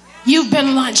 You've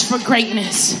been launched for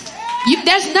greatness.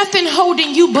 There's nothing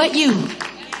holding you but you.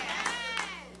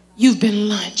 You've been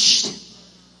launched.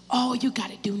 All you got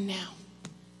to do now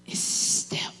is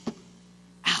step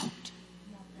out.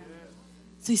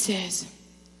 So he says,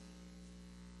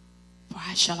 for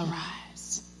I shall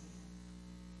arise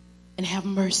and have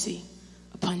mercy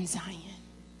upon Zion.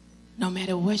 No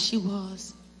matter what she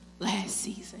was last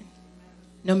season,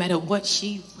 no matter what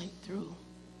she went through,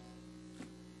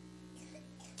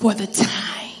 for the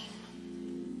time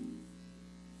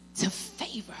to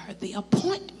favor her, the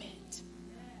appointment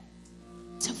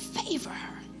to favor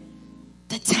her,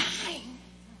 the time,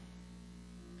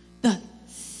 the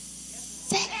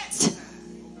set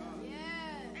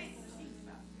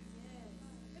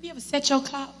Set your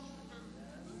clock.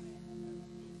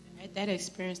 I had that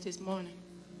experience this morning.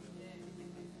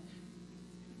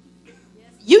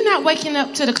 You not waking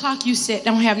up to the clock you set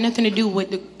don't have nothing to do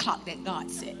with the clock that God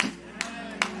set.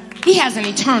 He has an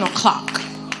eternal clock.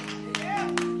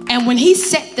 And when he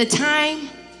set the time,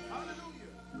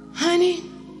 honey,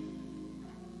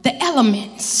 the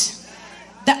elements,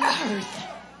 the earth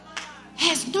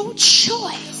has no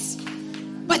choice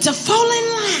but to fall in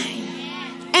line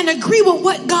and agree with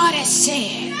what God has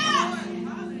said.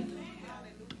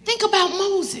 Think about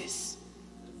Moses.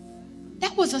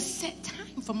 That was a set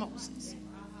time for Moses.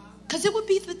 Because it would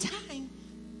be the time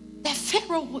that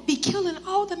Pharaoh would be killing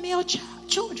all the male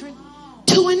children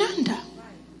 2 and under.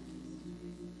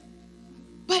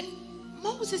 But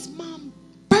Moses' mom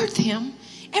birthed him.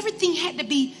 Everything had to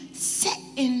be set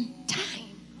in time.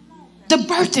 The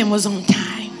birthing was on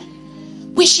time.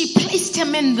 When she placed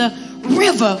him in the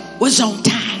river was on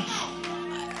time.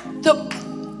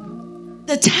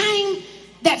 The time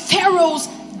that Pharaoh's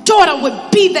daughter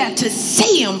would be there to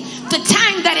see him, the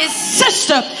time that his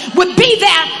sister would be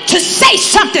there to say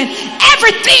something,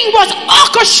 everything was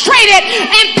orchestrated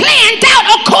and planned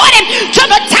out according to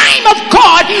the time of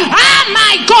God. Oh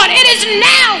my God, it is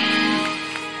now.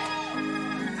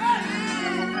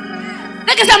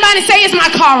 Look at somebody say, it's my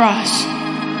Kairos.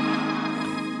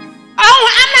 Oh,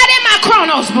 I'm not in my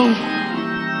Chronos, boo.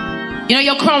 You know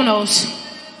your Chronos.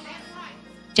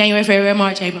 January, February,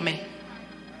 March, April, May.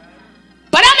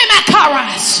 But I'm in my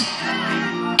Kairos.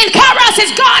 And Kairos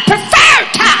is God's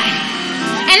preferred time.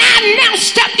 And I've now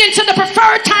stepped into the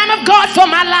preferred time of God for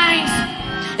my life.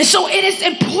 And so it is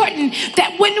important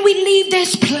that when we leave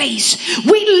this place,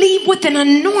 we leave with an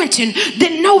anointing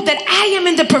that know that I am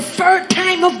in the preferred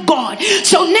time of God.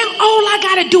 So now all I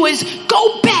got to do is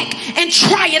go back and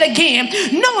try it again,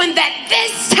 knowing that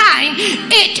this time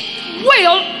it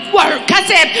will work. I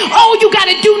said, all you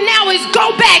got to do now is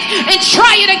go back and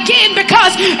try it again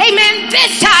because, amen,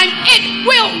 this time it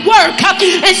will work.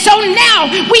 And so now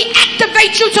we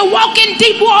activate you to walk in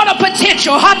deep water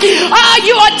potential.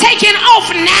 You are taking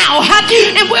off now,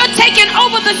 and we're taking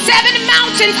over the 7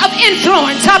 mountains of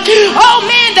influence. Oh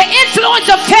man, the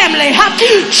influence of family,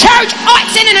 church,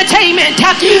 arts and entertainment,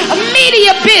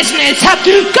 media business,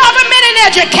 government and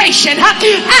education. I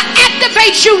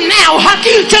activate you now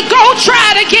to go try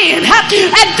it again. At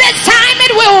this time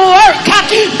it will work.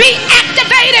 Be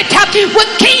activated with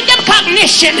kingdom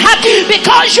cognition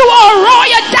because you are a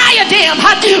royal diadem.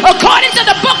 According to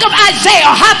the book of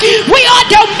Isaiah, we are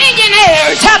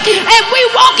dominionaires and we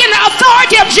walk in the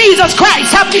authority of Jesus Christ.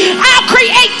 Our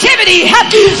creativity has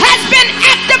been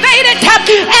activated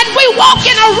and we walk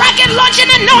in a rocket launching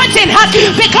anointing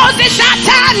because it's our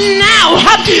time now.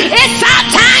 It's our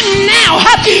time now.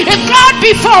 If God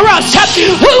be for us,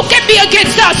 who can be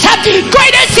against us?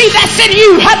 Greater is he that's in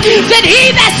you than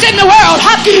he that's in the world.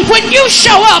 When you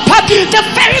show up, the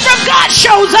favor of God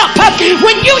shows up.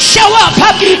 When you show up,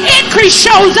 increase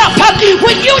shows up.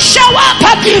 When you show up,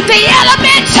 the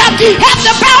elements have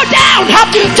to bow down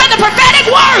to the prophetic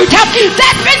word that's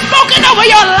been spoken over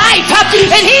your life.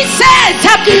 And he says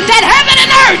that heaven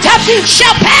and earth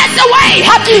shall pass away,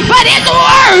 but his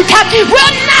word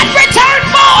will not return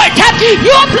void.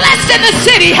 You're blessed in the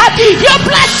city. You're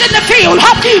blessed in the field.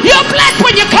 You're blessed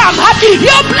when you come.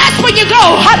 You're blessed when you go.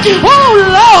 Oh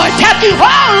Lord.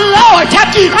 Oh Lord.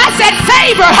 I said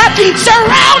favor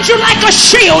surrounds you like a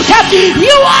shield.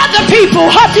 You are the people.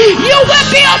 You will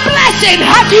be a blessing.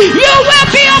 You will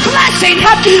be a blessing.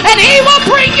 And he will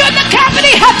bring you in the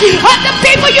company of the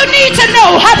people you need to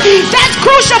know. That's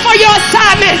crucial for your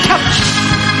assignment.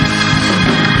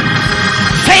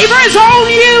 Favor is on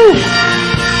you.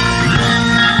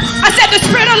 I said the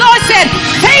Spirit of the Lord said,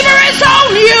 favor is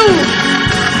on you.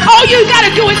 All you got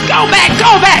to do is go back,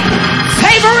 go back.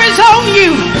 Favor is on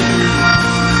you.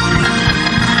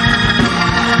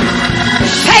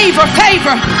 Favor,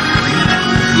 favor.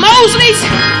 Mosleys,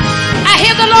 I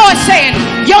hear the Lord saying,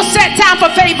 your set time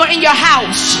for favor in your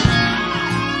house.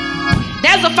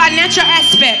 There's a financial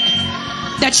aspect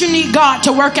that you need God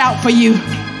to work out for you.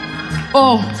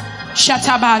 Oh,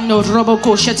 Shatabano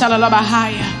Roboko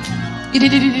Shatalalabahaya.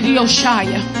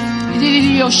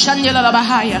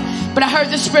 But I heard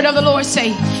the Spirit of the Lord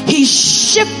say, he's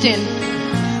shifting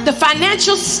the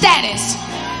financial status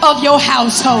of your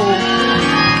household.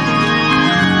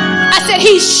 I said,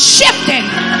 he's shifting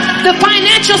the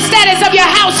financial status of your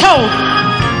household.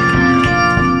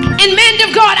 And men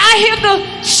of God, I hear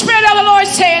the Spirit of the Lord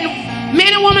saying,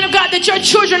 men and women of God, that your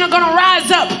children are going to rise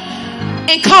up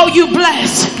and call you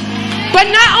blessed.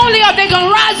 But not only are they going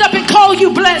to rise up and call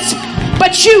you blessed,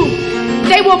 but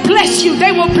they will bless you.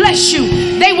 They will bless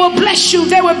you. they will bless you.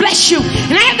 They will bless you.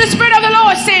 And I have the Spirit of the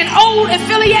Lord saying, old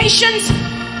affiliations,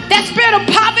 that spirit of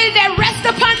poverty that rests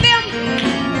upon them,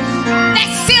 that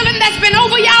ceiling that's been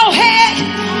over y'all head,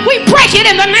 we break it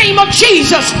in the name of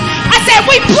Jesus. I said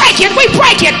we break it, we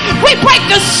break it. We break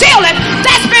the ceiling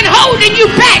that's been holding you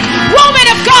back. Woman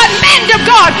of God, man of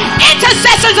God,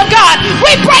 intercessors of God,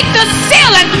 we break the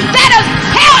ceiling that has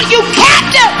held you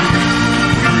captive.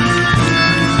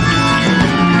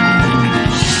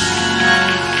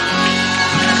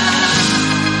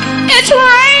 It's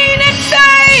raining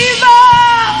favor.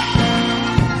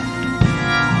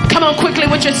 Come on quickly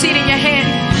with your seed in your hand.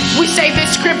 We say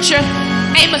this scripture,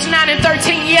 Amos 9 and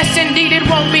 13. Yes, indeed, it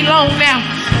won't be long now.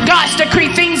 God's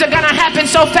decree, things are going to happen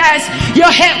so fast.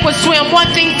 Your head will swim one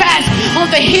thing fast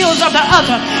on the heels of the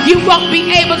other. You won't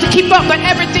be able to keep up, but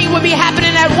everything will be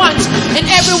happening at once. And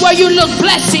everywhere you look,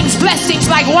 blessings, blessings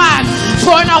like wine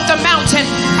pouring off the mountain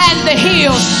and the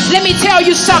hills. Let me tell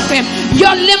you something.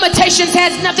 Your limitations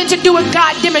has nothing to do with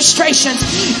God demonstrations.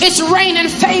 It's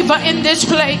raining favor in this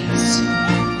place.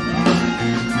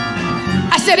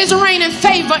 I said it's raining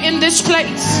favor in this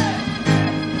place.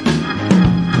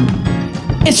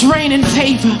 It's raining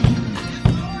favor.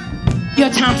 Your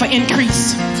time for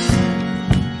increase.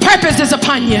 Purpose is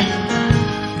upon you.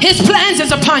 His plans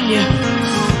is upon you.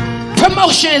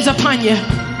 Promotion is upon you.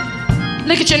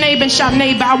 Look at your neighbor and shout,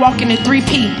 neighbor, I walk in the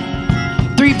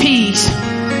 3P. 3 P's.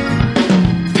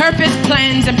 Purpose,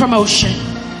 plans, and promotion.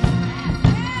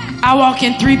 I walk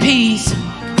in 3 P's.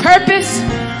 Purpose,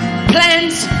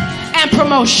 plans, and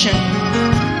promotion.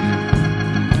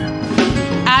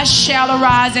 I shall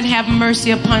arise and have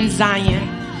mercy upon Zion,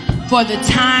 for the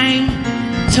time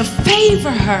to favor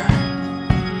her.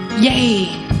 Yea,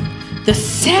 the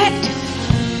set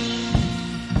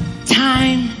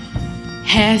time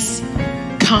has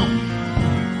come.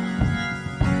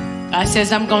 God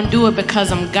says, I'm going to do it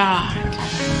because I'm God.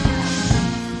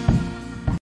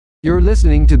 You're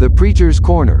listening to The Preacher's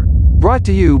Corner, brought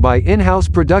to you by In-House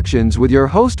Productions with your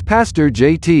host, Pastor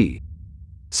JT,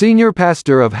 Senior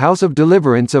Pastor of House of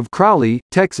Deliverance of Crowley,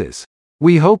 Texas.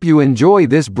 We hope you enjoy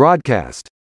this broadcast.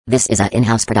 This is an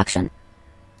in-house production.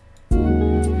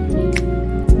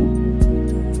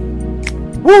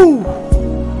 Woo!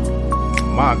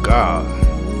 My God.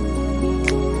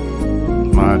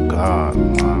 My God,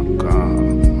 my God,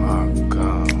 my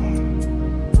God.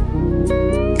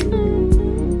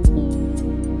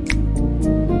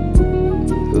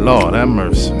 Lord have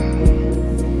mercy.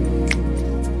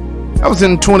 That was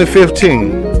in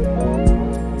 2015.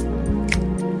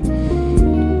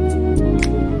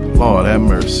 Lord have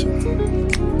mercy.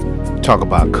 Talk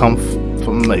about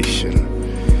confirmation.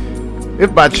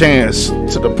 If by chance,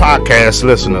 to the podcast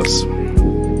listeners,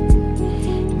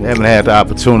 you haven't had the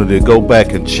opportunity to go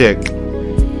back and check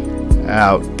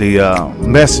out the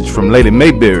message from Lady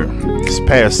Mayberry this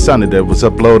past Sunday that was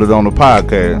uploaded on the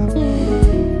podcast,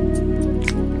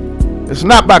 it's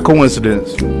not by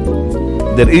coincidence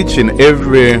that each and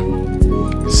every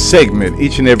segment,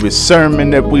 each and every sermon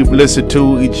that we've listened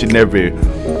to, each and every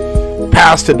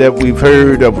pastor that we've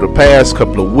heard over the past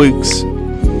couple of weeks,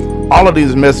 all of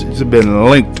these messages have been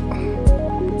linked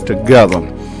together.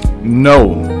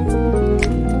 No,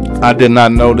 I did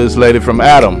not know this lady from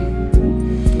Adam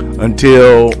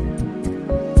until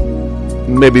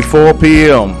maybe 4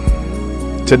 p.m.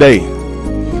 today.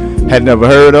 Had never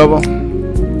heard of her.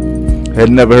 Had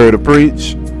never heard her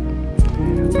preach.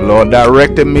 The Lord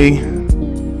directed me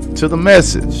to the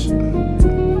message.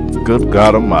 Good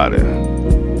God Almighty.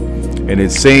 And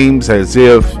it seems as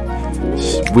if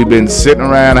we've been sitting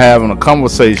around having a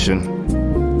conversation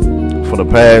for the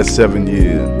past 7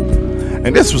 years.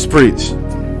 And this was preached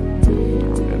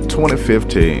in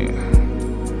 2015.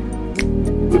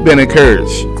 We've been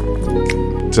encouraged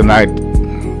tonight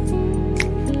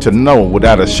to know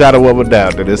without a shadow of a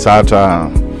doubt that it's our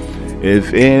time.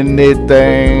 If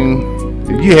anything,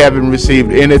 if you haven't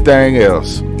received anything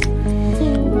else,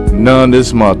 none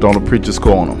this month on the Preacher's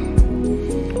Corner.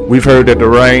 We've heard that the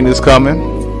rain is coming.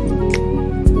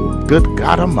 Good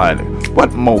God Almighty.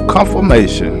 What more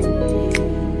confirmation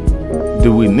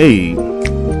do we need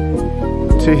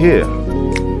to hear?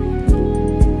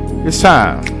 It's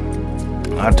time.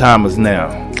 Our time is now.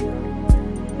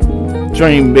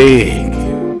 Dream big.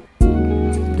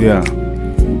 Yeah.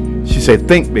 She said,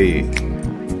 think big.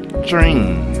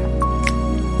 Dream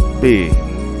big.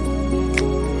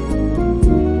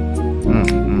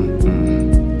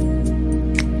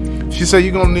 She said,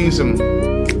 you're going to need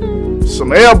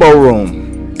some elbow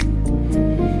room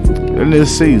in this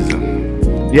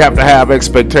season. You have to have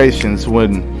expectations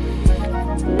when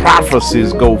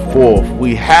prophecies go forth.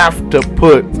 We have to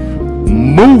put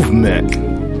movement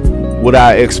with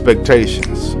our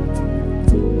expectations.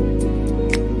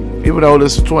 Even though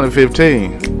this is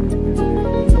 2015,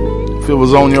 if it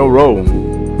was on your roll,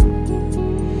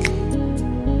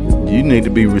 you need to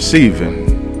be receiving.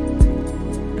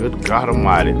 Good God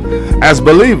Almighty. As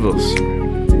believers,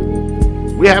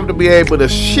 we have to be able to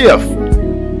shift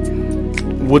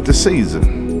with the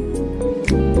season.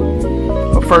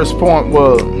 The first point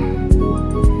was,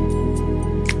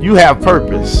 you have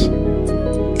purpose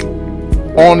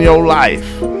on your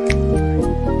life,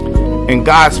 and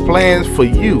God's plans for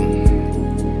you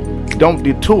don't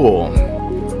detour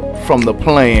from the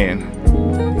plan.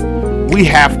 We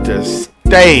have to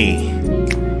stay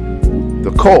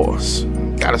the course.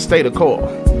 Gotta stay the course.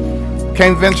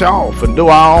 Can't venture off and do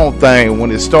our own thing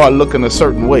when it start looking a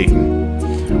certain way.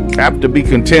 Have to be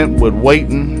content with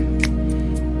waiting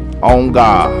on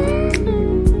God.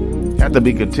 Have to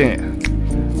be content.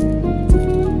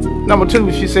 Number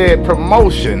 2, she said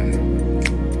promotion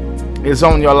is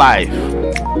on your life.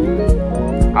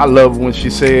 I love when she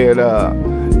said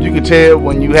you can tell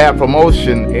when you have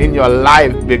promotion in your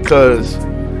life because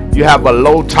you have a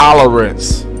low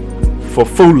tolerance for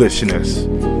foolishness.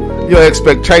 Your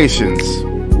expectations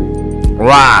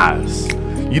rise.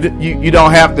 You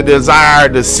don't have the desire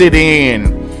to sit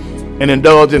in and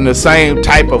indulge in the same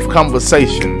type of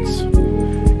conversations.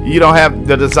 You don't have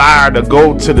the desire to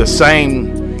go to the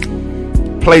same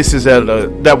places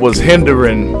that was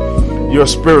hindering your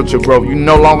spiritual growth. You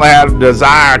no longer have the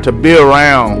desire to be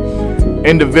around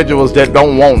individuals that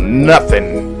don't want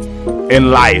nothing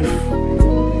in life.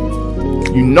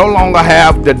 You no longer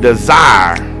have the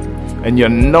desire, and you're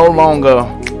no longer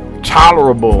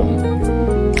tolerable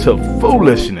to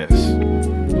foolishness.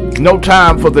 No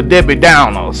time for the Debbie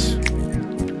Downers,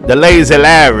 the lazy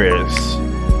Larrys,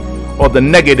 or the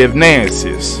negative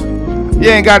Nancy's. You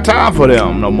ain't got time for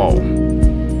them no more.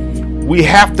 We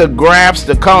have to grasp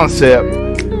the concept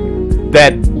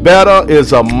that better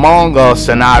is among us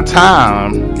and our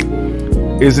time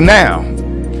is now.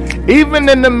 Even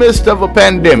in the midst of a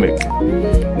pandemic,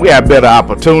 we have better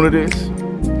opportunities.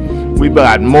 We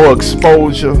got more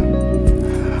exposure,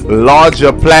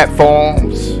 larger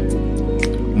platforms,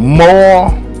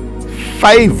 more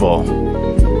favor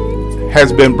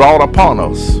has been brought upon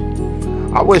us.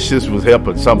 I wish this was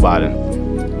helping somebody.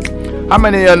 How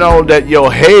many of you know that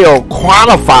your hell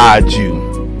qualified you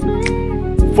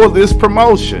for this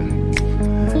promotion?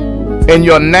 And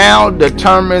your now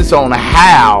determines on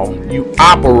how you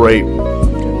operate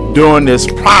during this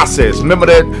process. Remember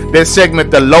that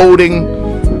segment, the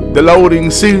loading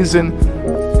season?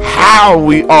 How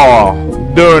we are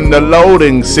during the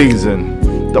loading season.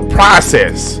 The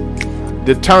process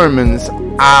determines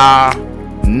our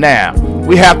now.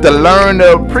 We have to learn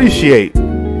to appreciate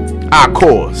our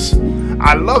course.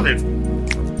 I love it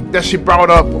that she brought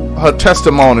up her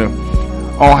testimony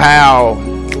on how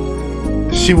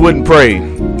she wouldn't pray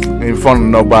in front of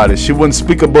nobody. She wouldn't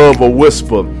speak above a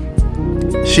whisper.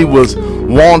 She was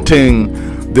wanting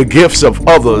the gifts of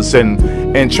others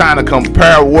and trying to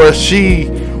compare where she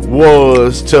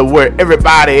was to where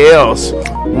everybody else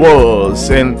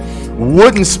was, and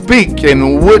wouldn't speak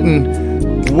and wouldn't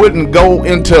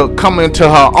come into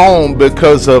her own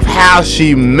because of how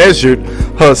she measured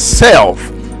herself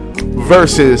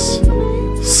versus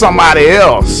somebody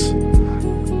else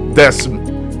that's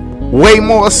way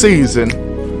more seasoned,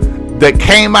 that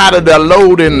came out of the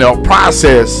loading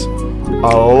process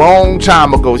a long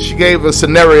time ago. She gave a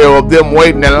scenario of them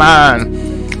waiting in line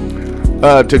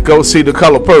to go see The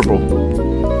Color Purple.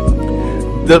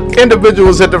 The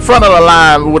individuals at the front of the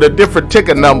line with a different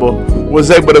ticket number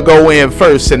was able to go in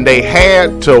first, and they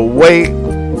had to wait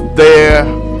their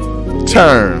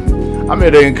turn. I'm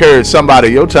here to encourage somebody.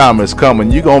 Your time is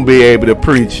coming. You're going to be able to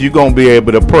preach. You're going to be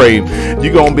able to pray.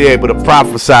 You're going to be able to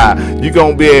prophesy. You're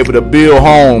going to be able to build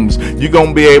homes. You're going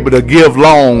to be able to give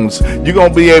loans. You're going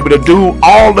to be able to do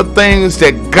all the things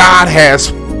that God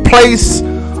has placed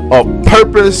a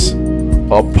purpose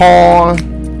upon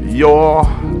your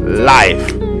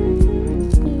life.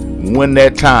 When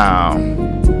that time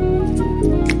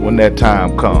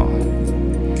comes,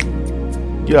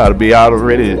 you ought to be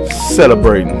already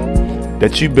celebrating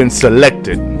that you've been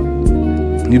selected,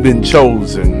 you've been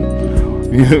chosen,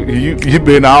 you've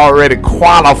been already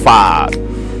qualified.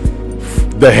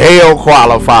 The hell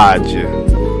qualified you.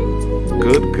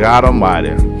 Good God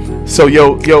Almighty. So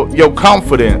your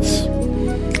confidence.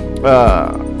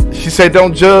 She said,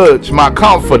 "Don't judge my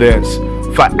confidence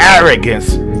for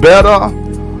arrogance. Better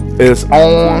is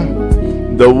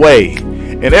on the way."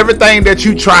 And everything that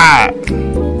you tried,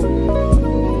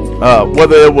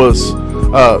 whether it was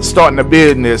starting a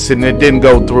business and it didn't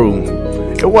go through,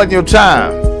 it wasn't your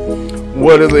time.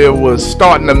 whether it was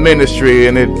starting a ministry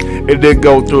and it didn't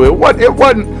go through. It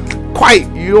wasn't quite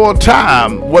your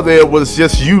time, whether it was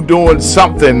just you doing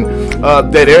something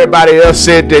that everybody else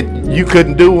said that you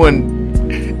couldn't do, and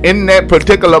in that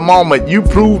particular moment you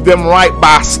proved them right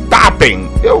by stopping.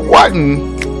 It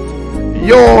wasn't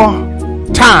your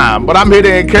time, but I'm here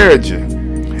to encourage you.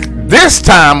 This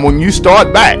time, when you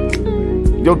start back,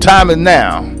 your time is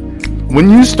now. When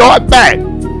you start back,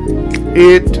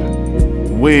 it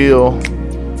will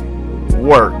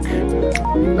work.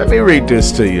 Let me read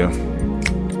this to you.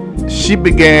 She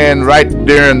began right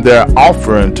during their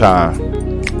offering time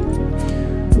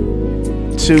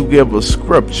to give a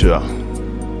scripture.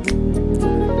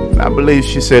 I believe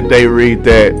she said they read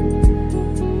that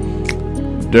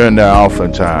during their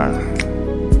offering time.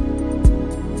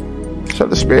 So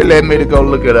the Spirit led me to go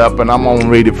look it up, and I'm going to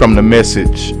read it from the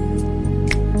Message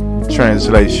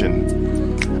translation.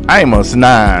 Amos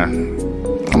 9.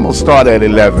 I'm going to start at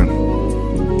 11.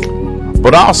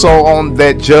 But also on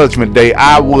that judgment day,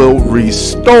 I will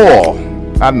restore.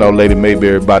 I know Lady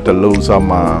Mayberry about to lose her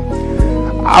mind.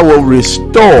 I will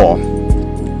restore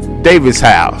David's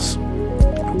house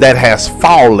that has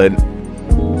fallen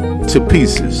to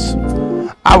pieces.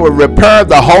 I will repair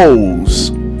the holes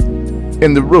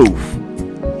in the roof.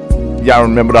 Y'all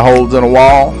remember the holes in the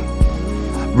wall?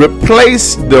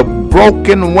 Replace the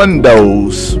broken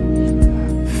windows.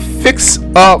 Fix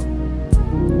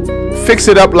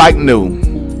it up like new.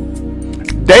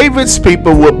 David's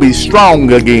people will be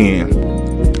strong again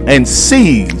and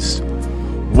seize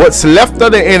what's left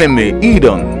of the enemy,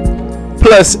 Edom,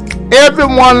 plus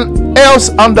everyone else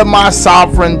under my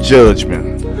sovereign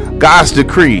judgment. God's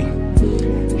decree.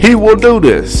 He will do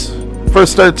this.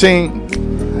 Verse 13.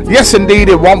 Yes, indeed,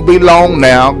 it won't be long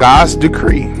now. God's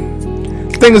decree.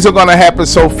 Things are going to happen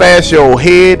so fast your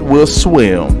head will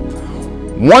swim.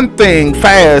 One thing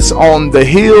fast on the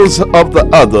heels of the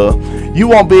other. You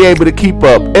won't be able to keep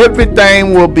up.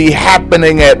 Everything will be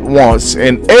happening at once,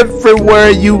 and everywhere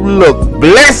you look,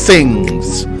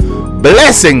 blessings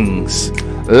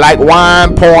like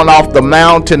wine pouring off the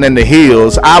mountain and the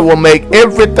hills. I will make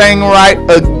everything right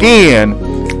again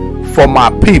for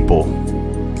my people,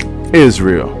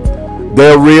 Israel.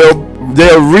 They'll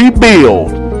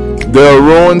rebuild their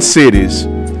ruined cities.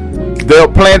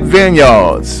 They'll plant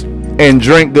vineyards and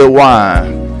drink good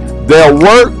wine. They'll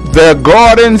work their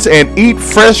gardens and eat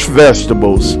fresh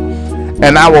vegetables,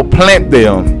 and I will plant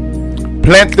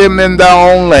them in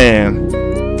their own land.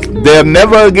 They'll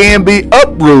never again be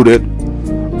uprooted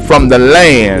from the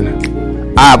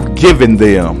land I've given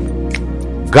them.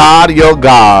 God, your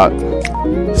God,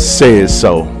 says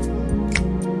so.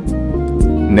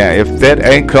 Now, if that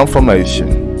ain't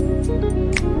confirmation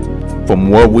from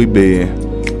where we been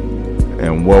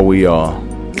and where we are,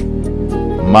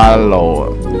 my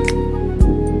Lord.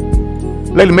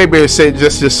 Lady Mayberry said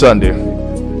just this Sunday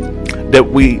that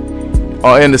we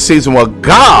are in the season where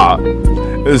God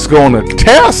is going to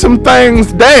tear some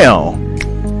things down.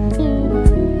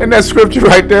 And that scripture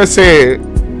right there said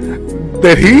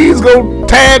that he's going to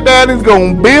tear it down, he's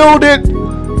going to build it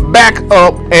back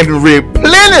up and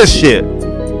replenish it.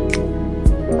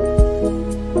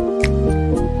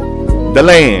 The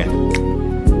land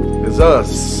is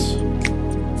us.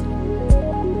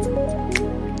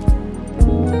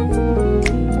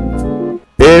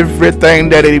 Everything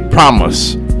that he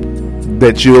promised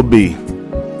that you'll be,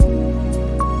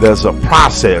 there's a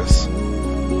process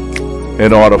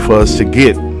in order for us to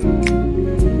get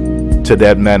to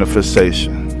that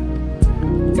manifestation.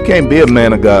 You can't be a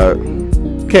man of God,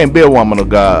 you can't be a woman of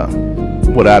God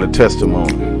without a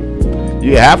testimony.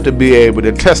 You have to be able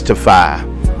to testify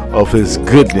of his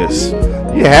goodness.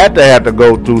 You had to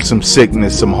go through some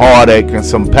sickness, some heartache, and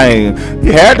some pain.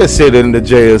 You had to sit in the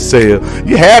jail cell.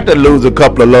 You had to lose a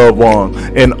couple of loved ones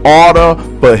in order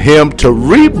for him to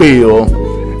rebuild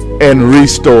and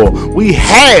restore. We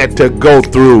had to go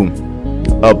through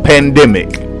a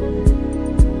pandemic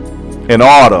in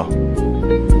order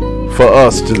for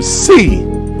us to see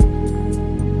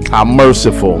how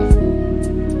merciful,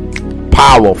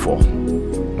 powerful,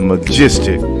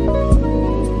 majestic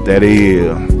that he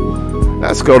is.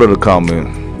 Let's go to the comment.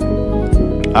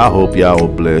 I hope y'all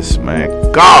were blessed,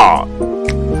 man. God,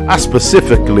 I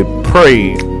specifically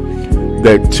prayed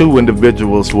that 2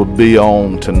 individuals would be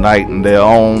on tonight and their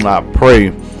own. I pray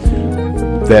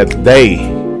that they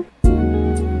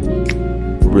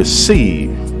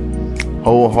receive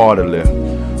wholeheartedly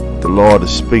what the Lord is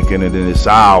speaking in this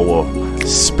hour,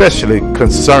 especially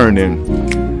concerning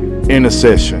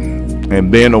intercession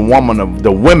and being the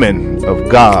women of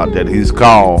God that he's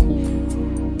called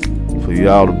for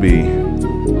y'all to be.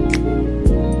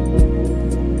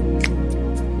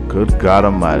 Good God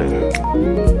Almighty.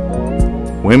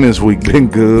 Women's Week been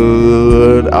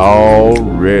good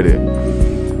already.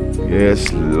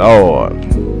 Yes, Lord.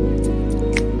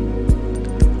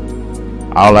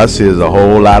 All I see is a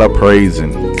whole lot of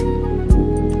praising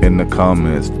in the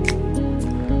comments.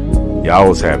 Y'all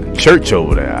was having church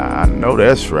over there. I know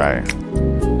that's right.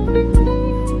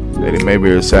 Lady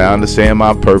Mayberry say, I understand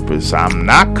my purpose. I'm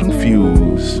not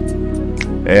confused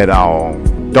at all.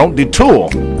 Don't detour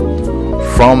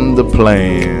from the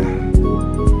plan.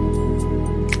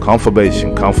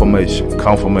 Confirmation, confirmation,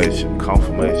 confirmation,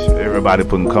 confirmation. Everybody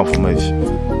putting confirmation.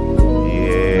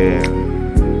 Yeah.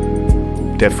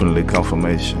 Definitely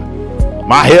confirmation.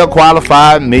 My hair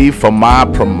qualified me for my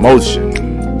promotion.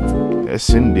 Yes,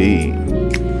 indeed.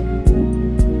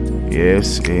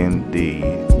 Yes, indeed.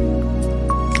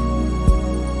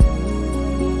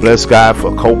 Bless God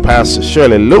for co-pastor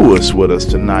Shirley Lewis with us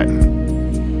tonight.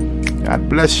 God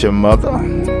bless your mother.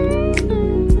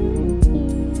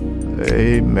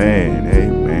 Amen.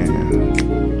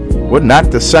 Amen. We're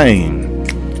not the same.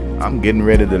 I'm getting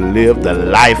ready to live the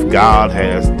life God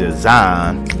has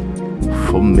designed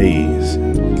for me.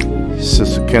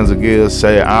 Sister Kenza Gill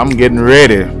say, I'm getting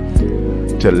ready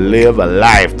to live a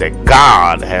life that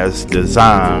God has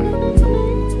designed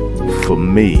for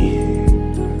me. I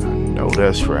know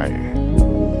that's right.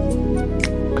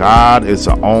 God is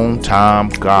an on-time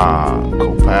God.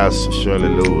 Co-pastor Shirley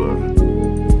Lewis.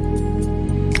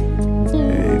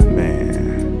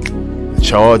 Amen. The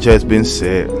charge has been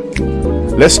set.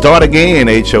 Let's start again,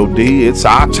 HOD. It's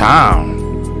our time.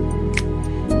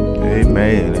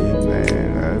 Amen.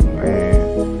 Amen.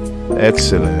 Amen.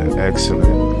 Excellent.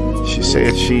 Excellent. She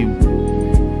said she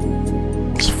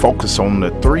was focused on the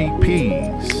 3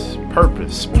 P's: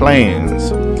 purpose,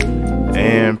 plans,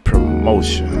 and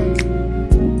promotion.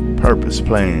 Purpose,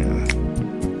 plan,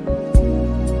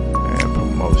 and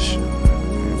promotion.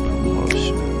 And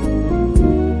promotion.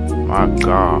 My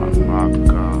God, my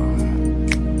God.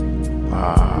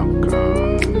 My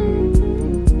God.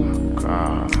 My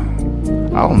God.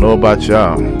 I don't know about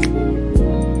y'all,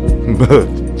 but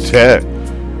Jack,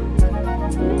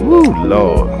 woo,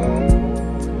 Lord.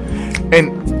 And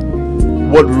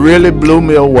what really blew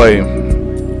me away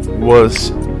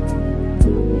was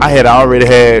I had already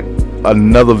had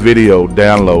another video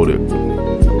downloaded,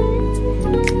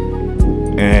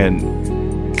 and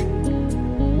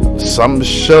some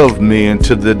shoved me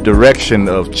into the direction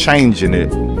of changing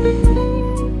it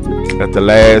at the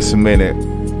last minute,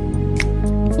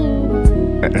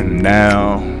 and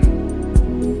now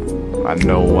I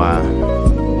know why.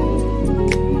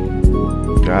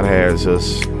 God has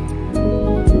us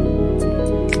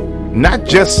not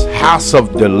just House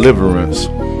of Deliverance,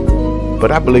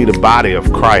 but I believe the body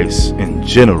of Christ in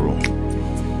general.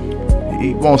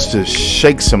 He wants to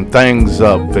shake some things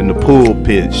up in the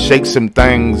pulpit, shake some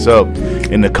things up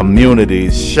in the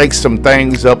communities, shake some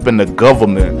things up in the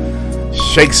government,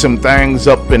 shake some things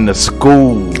up in the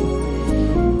school,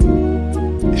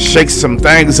 shake some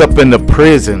things up in the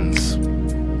prisons,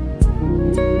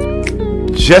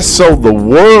 just so the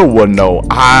world will know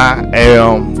I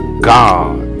am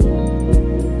God.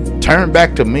 Turn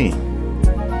back to me.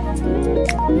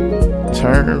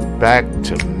 Turn back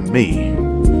to me.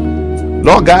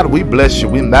 Lord God, we bless you.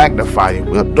 We magnify you.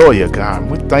 We adore you, God.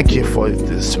 We thank you for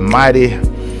this mighty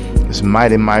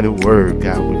word,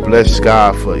 God. We bless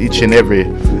God for each and every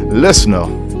listener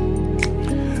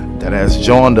that has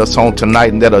joined us on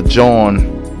tonight and that'll join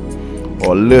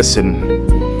or listen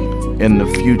in the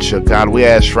future, God. We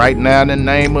ask right now in the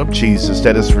name of Jesus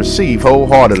that it's received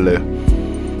wholeheartedly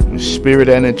in spirit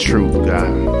and in truth,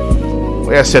 God.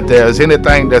 We ask that there's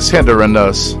anything that's hindering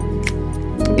us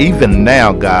even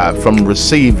now, God, from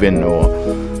receiving or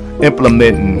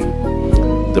implementing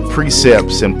the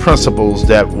precepts and principles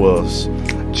that was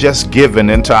just given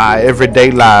into our everyday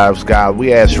lives, God.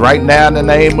 We ask right now in the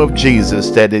name of Jesus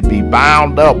that it be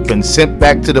bound up and sent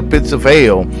back to the pits of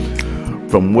hell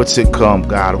from whence it come,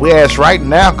 God. We ask right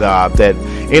now, God, that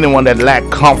anyone that lack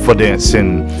confidence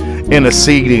in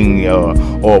interceding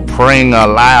or praying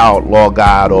aloud, Lord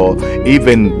God, or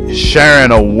even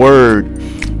sharing a word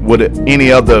with any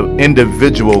other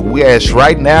individual, we ask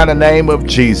right now in the name of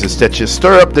Jesus that you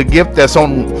stir up the gift that's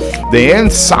on the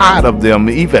inside of them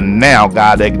even now,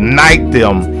 God. Ignite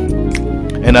them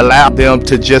and allow them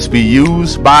to just be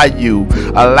used by you.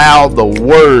 Allow the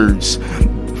words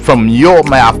from your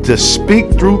mouth to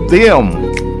speak through them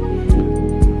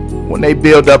when they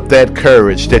build up that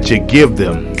courage that you give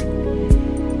them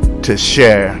to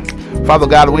share. Father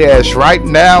God, we ask right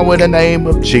now in the name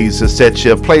of Jesus that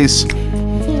you place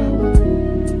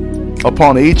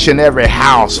upon each and every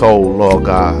household, Lord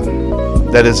God,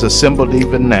 that is assembled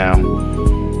even now.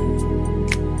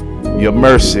 Your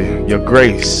mercy, your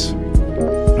grace,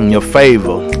 and your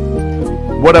favor.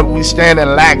 Whatever we stand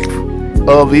in lack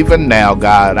of even now,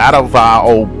 God, out of our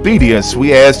obedience,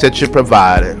 we ask that you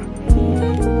provide it.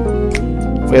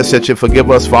 We ask that you forgive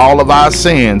us for all of our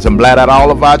sins and blot out all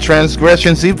of our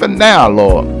transgressions even now,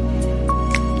 Lord.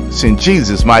 It's in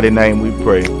Jesus' mighty name we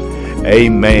pray.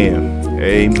 Amen.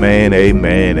 Amen.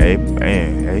 Amen.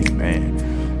 Amen. Amen.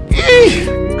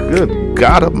 Good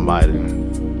God Almighty.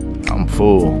 I'm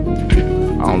full.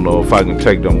 I don't know if I can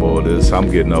take no more of this. I'm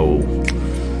getting old.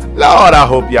 Lord, I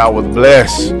hope y'all was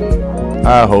blessed.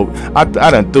 I hope. I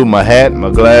done threw my hat and my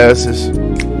glasses.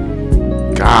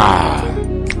 God.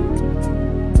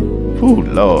 Ooh,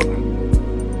 Lord.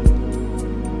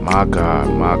 My God,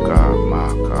 my God,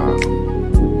 my God.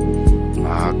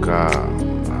 My God,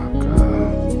 my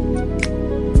God.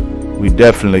 We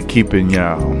definitely keeping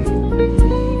y'all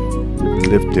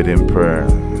lifted in prayer.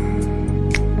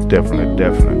 Definitely,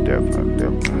 definitely, definitely,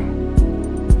 definitely.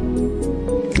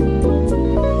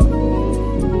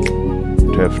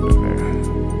 Definitely.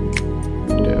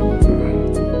 Definitely.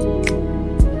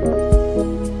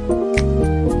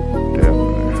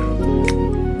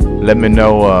 Definitely. Let me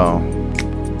know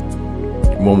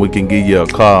when we can give you a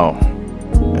call.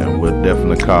 And we'll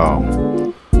definitely call.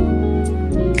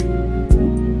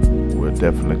 We'll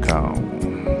definitely call.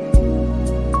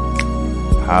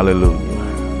 Hallelujah.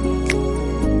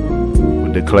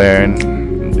 We're declaring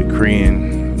and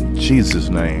decreeing in Jesus'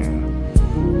 name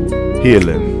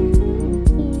healing.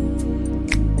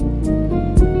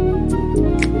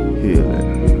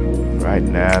 Healing. Right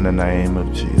now in the name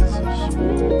of Jesus.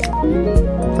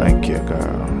 Thank you,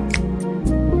 God.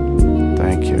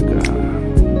 Thank you, God.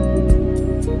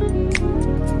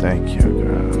 Thank you,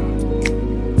 God.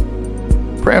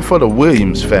 Praying for the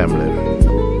Williams family.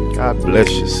 God bless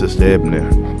you, Sister Ebony.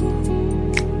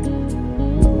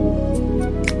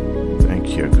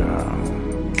 Thank you, God.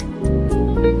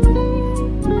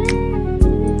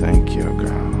 Thank you,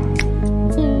 God.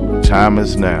 The time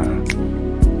is now.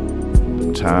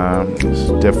 The time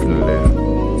is definitely now.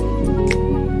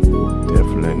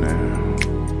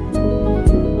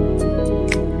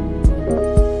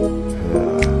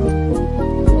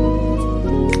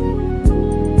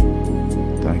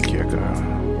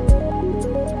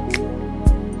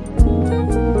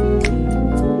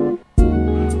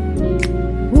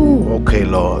 Okay,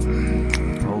 Lord.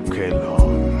 Okay,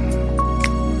 Lord.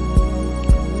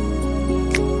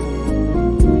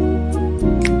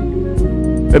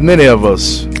 And many of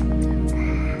us,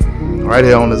 right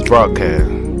here on this broadcast,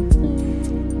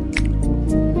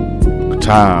 the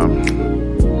time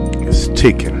is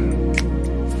ticking.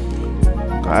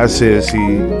 God says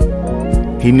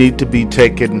he need to be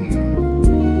taken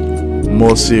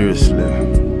more seriously.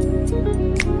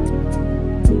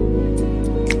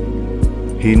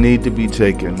 He need to be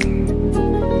taken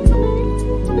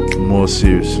more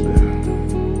seriously.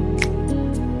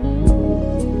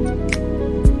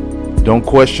 Don't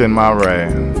question my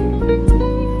wrath.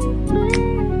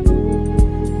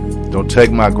 Don't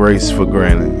take my grace for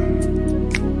granted.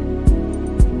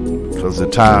 Because the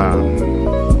time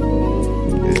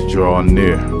is drawing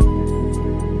near.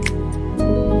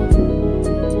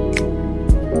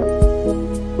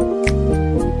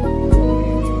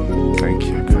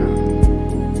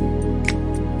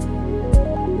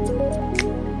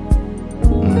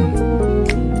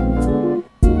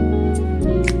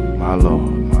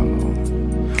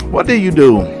 What do you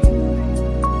do?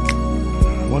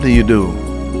 What do you do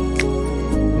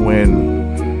when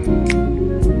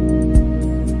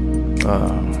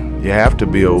you have to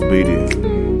be obedient,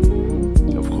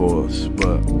 of course,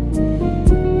 but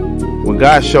when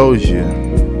God shows you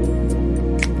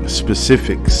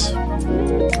specifics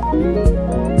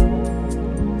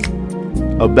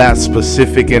about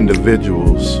specific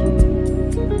individuals,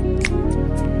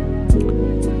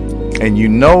 and you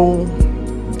know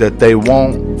that they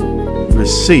won't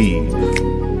receive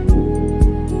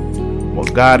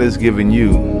what God has given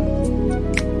you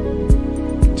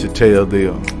to tell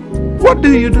them, what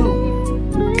do you do?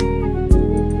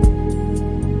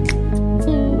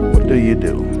 What do you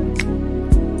do?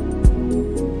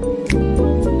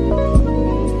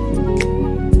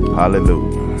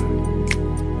 Hallelujah.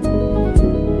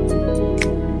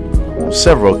 On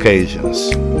several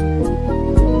occasions,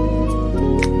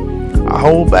 I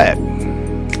hold back.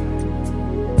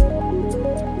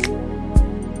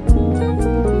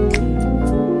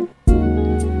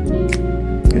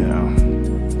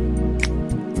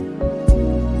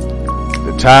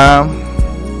 Time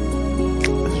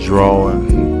is drawing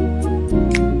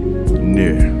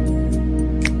near.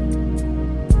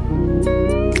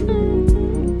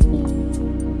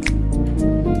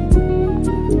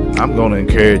 I'm going to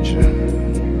encourage you.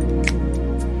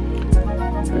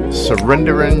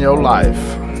 Surrendering your life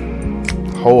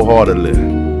wholeheartedly.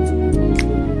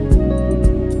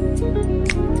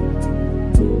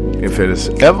 If it has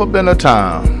ever been a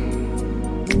time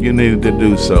you needed to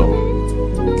do so,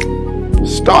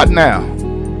 start now.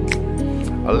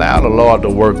 Allow the Lord to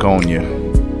work on you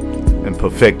and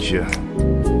perfect you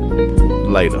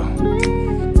later.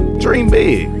 Dream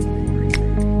big.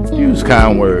 Use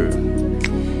kind words.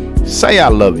 Say I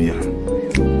love you.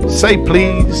 Say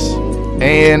please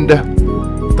and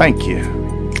thank you.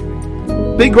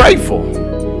 Be grateful.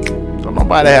 Don't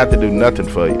nobody have to do nothing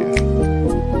for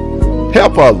you.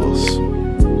 Help others,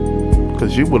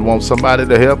 because you would want somebody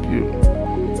to help you.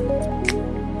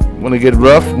 When it get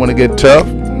rough, when it get tough,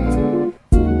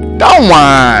 don't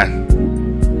whine.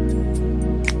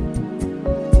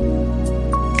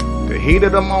 The heat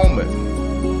of the moment.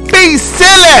 Be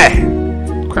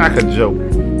silly. Crack a joke.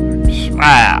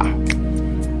 Smile.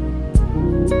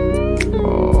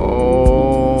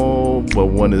 Oh, but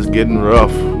when it's getting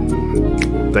rough,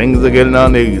 things are getting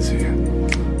uneasy.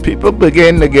 People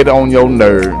begin to get on your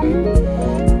nerve.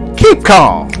 Keep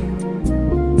calm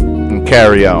and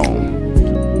carry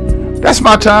on. That's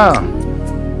my time.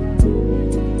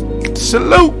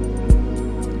 Salute.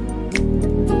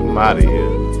 I'm out of here.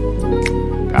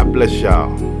 God bless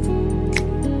y'all.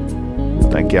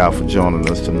 Thank y'all for joining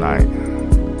us tonight.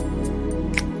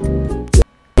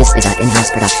 This is our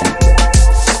in-house production.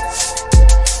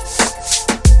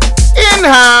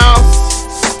 In-house.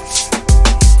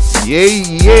 Yay,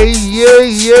 yay, yay,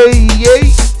 yay,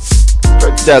 yay.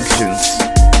 Productions.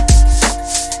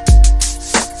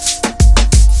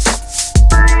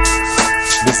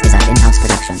 This is our in-house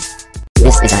production.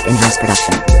 This is our in-house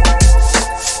production.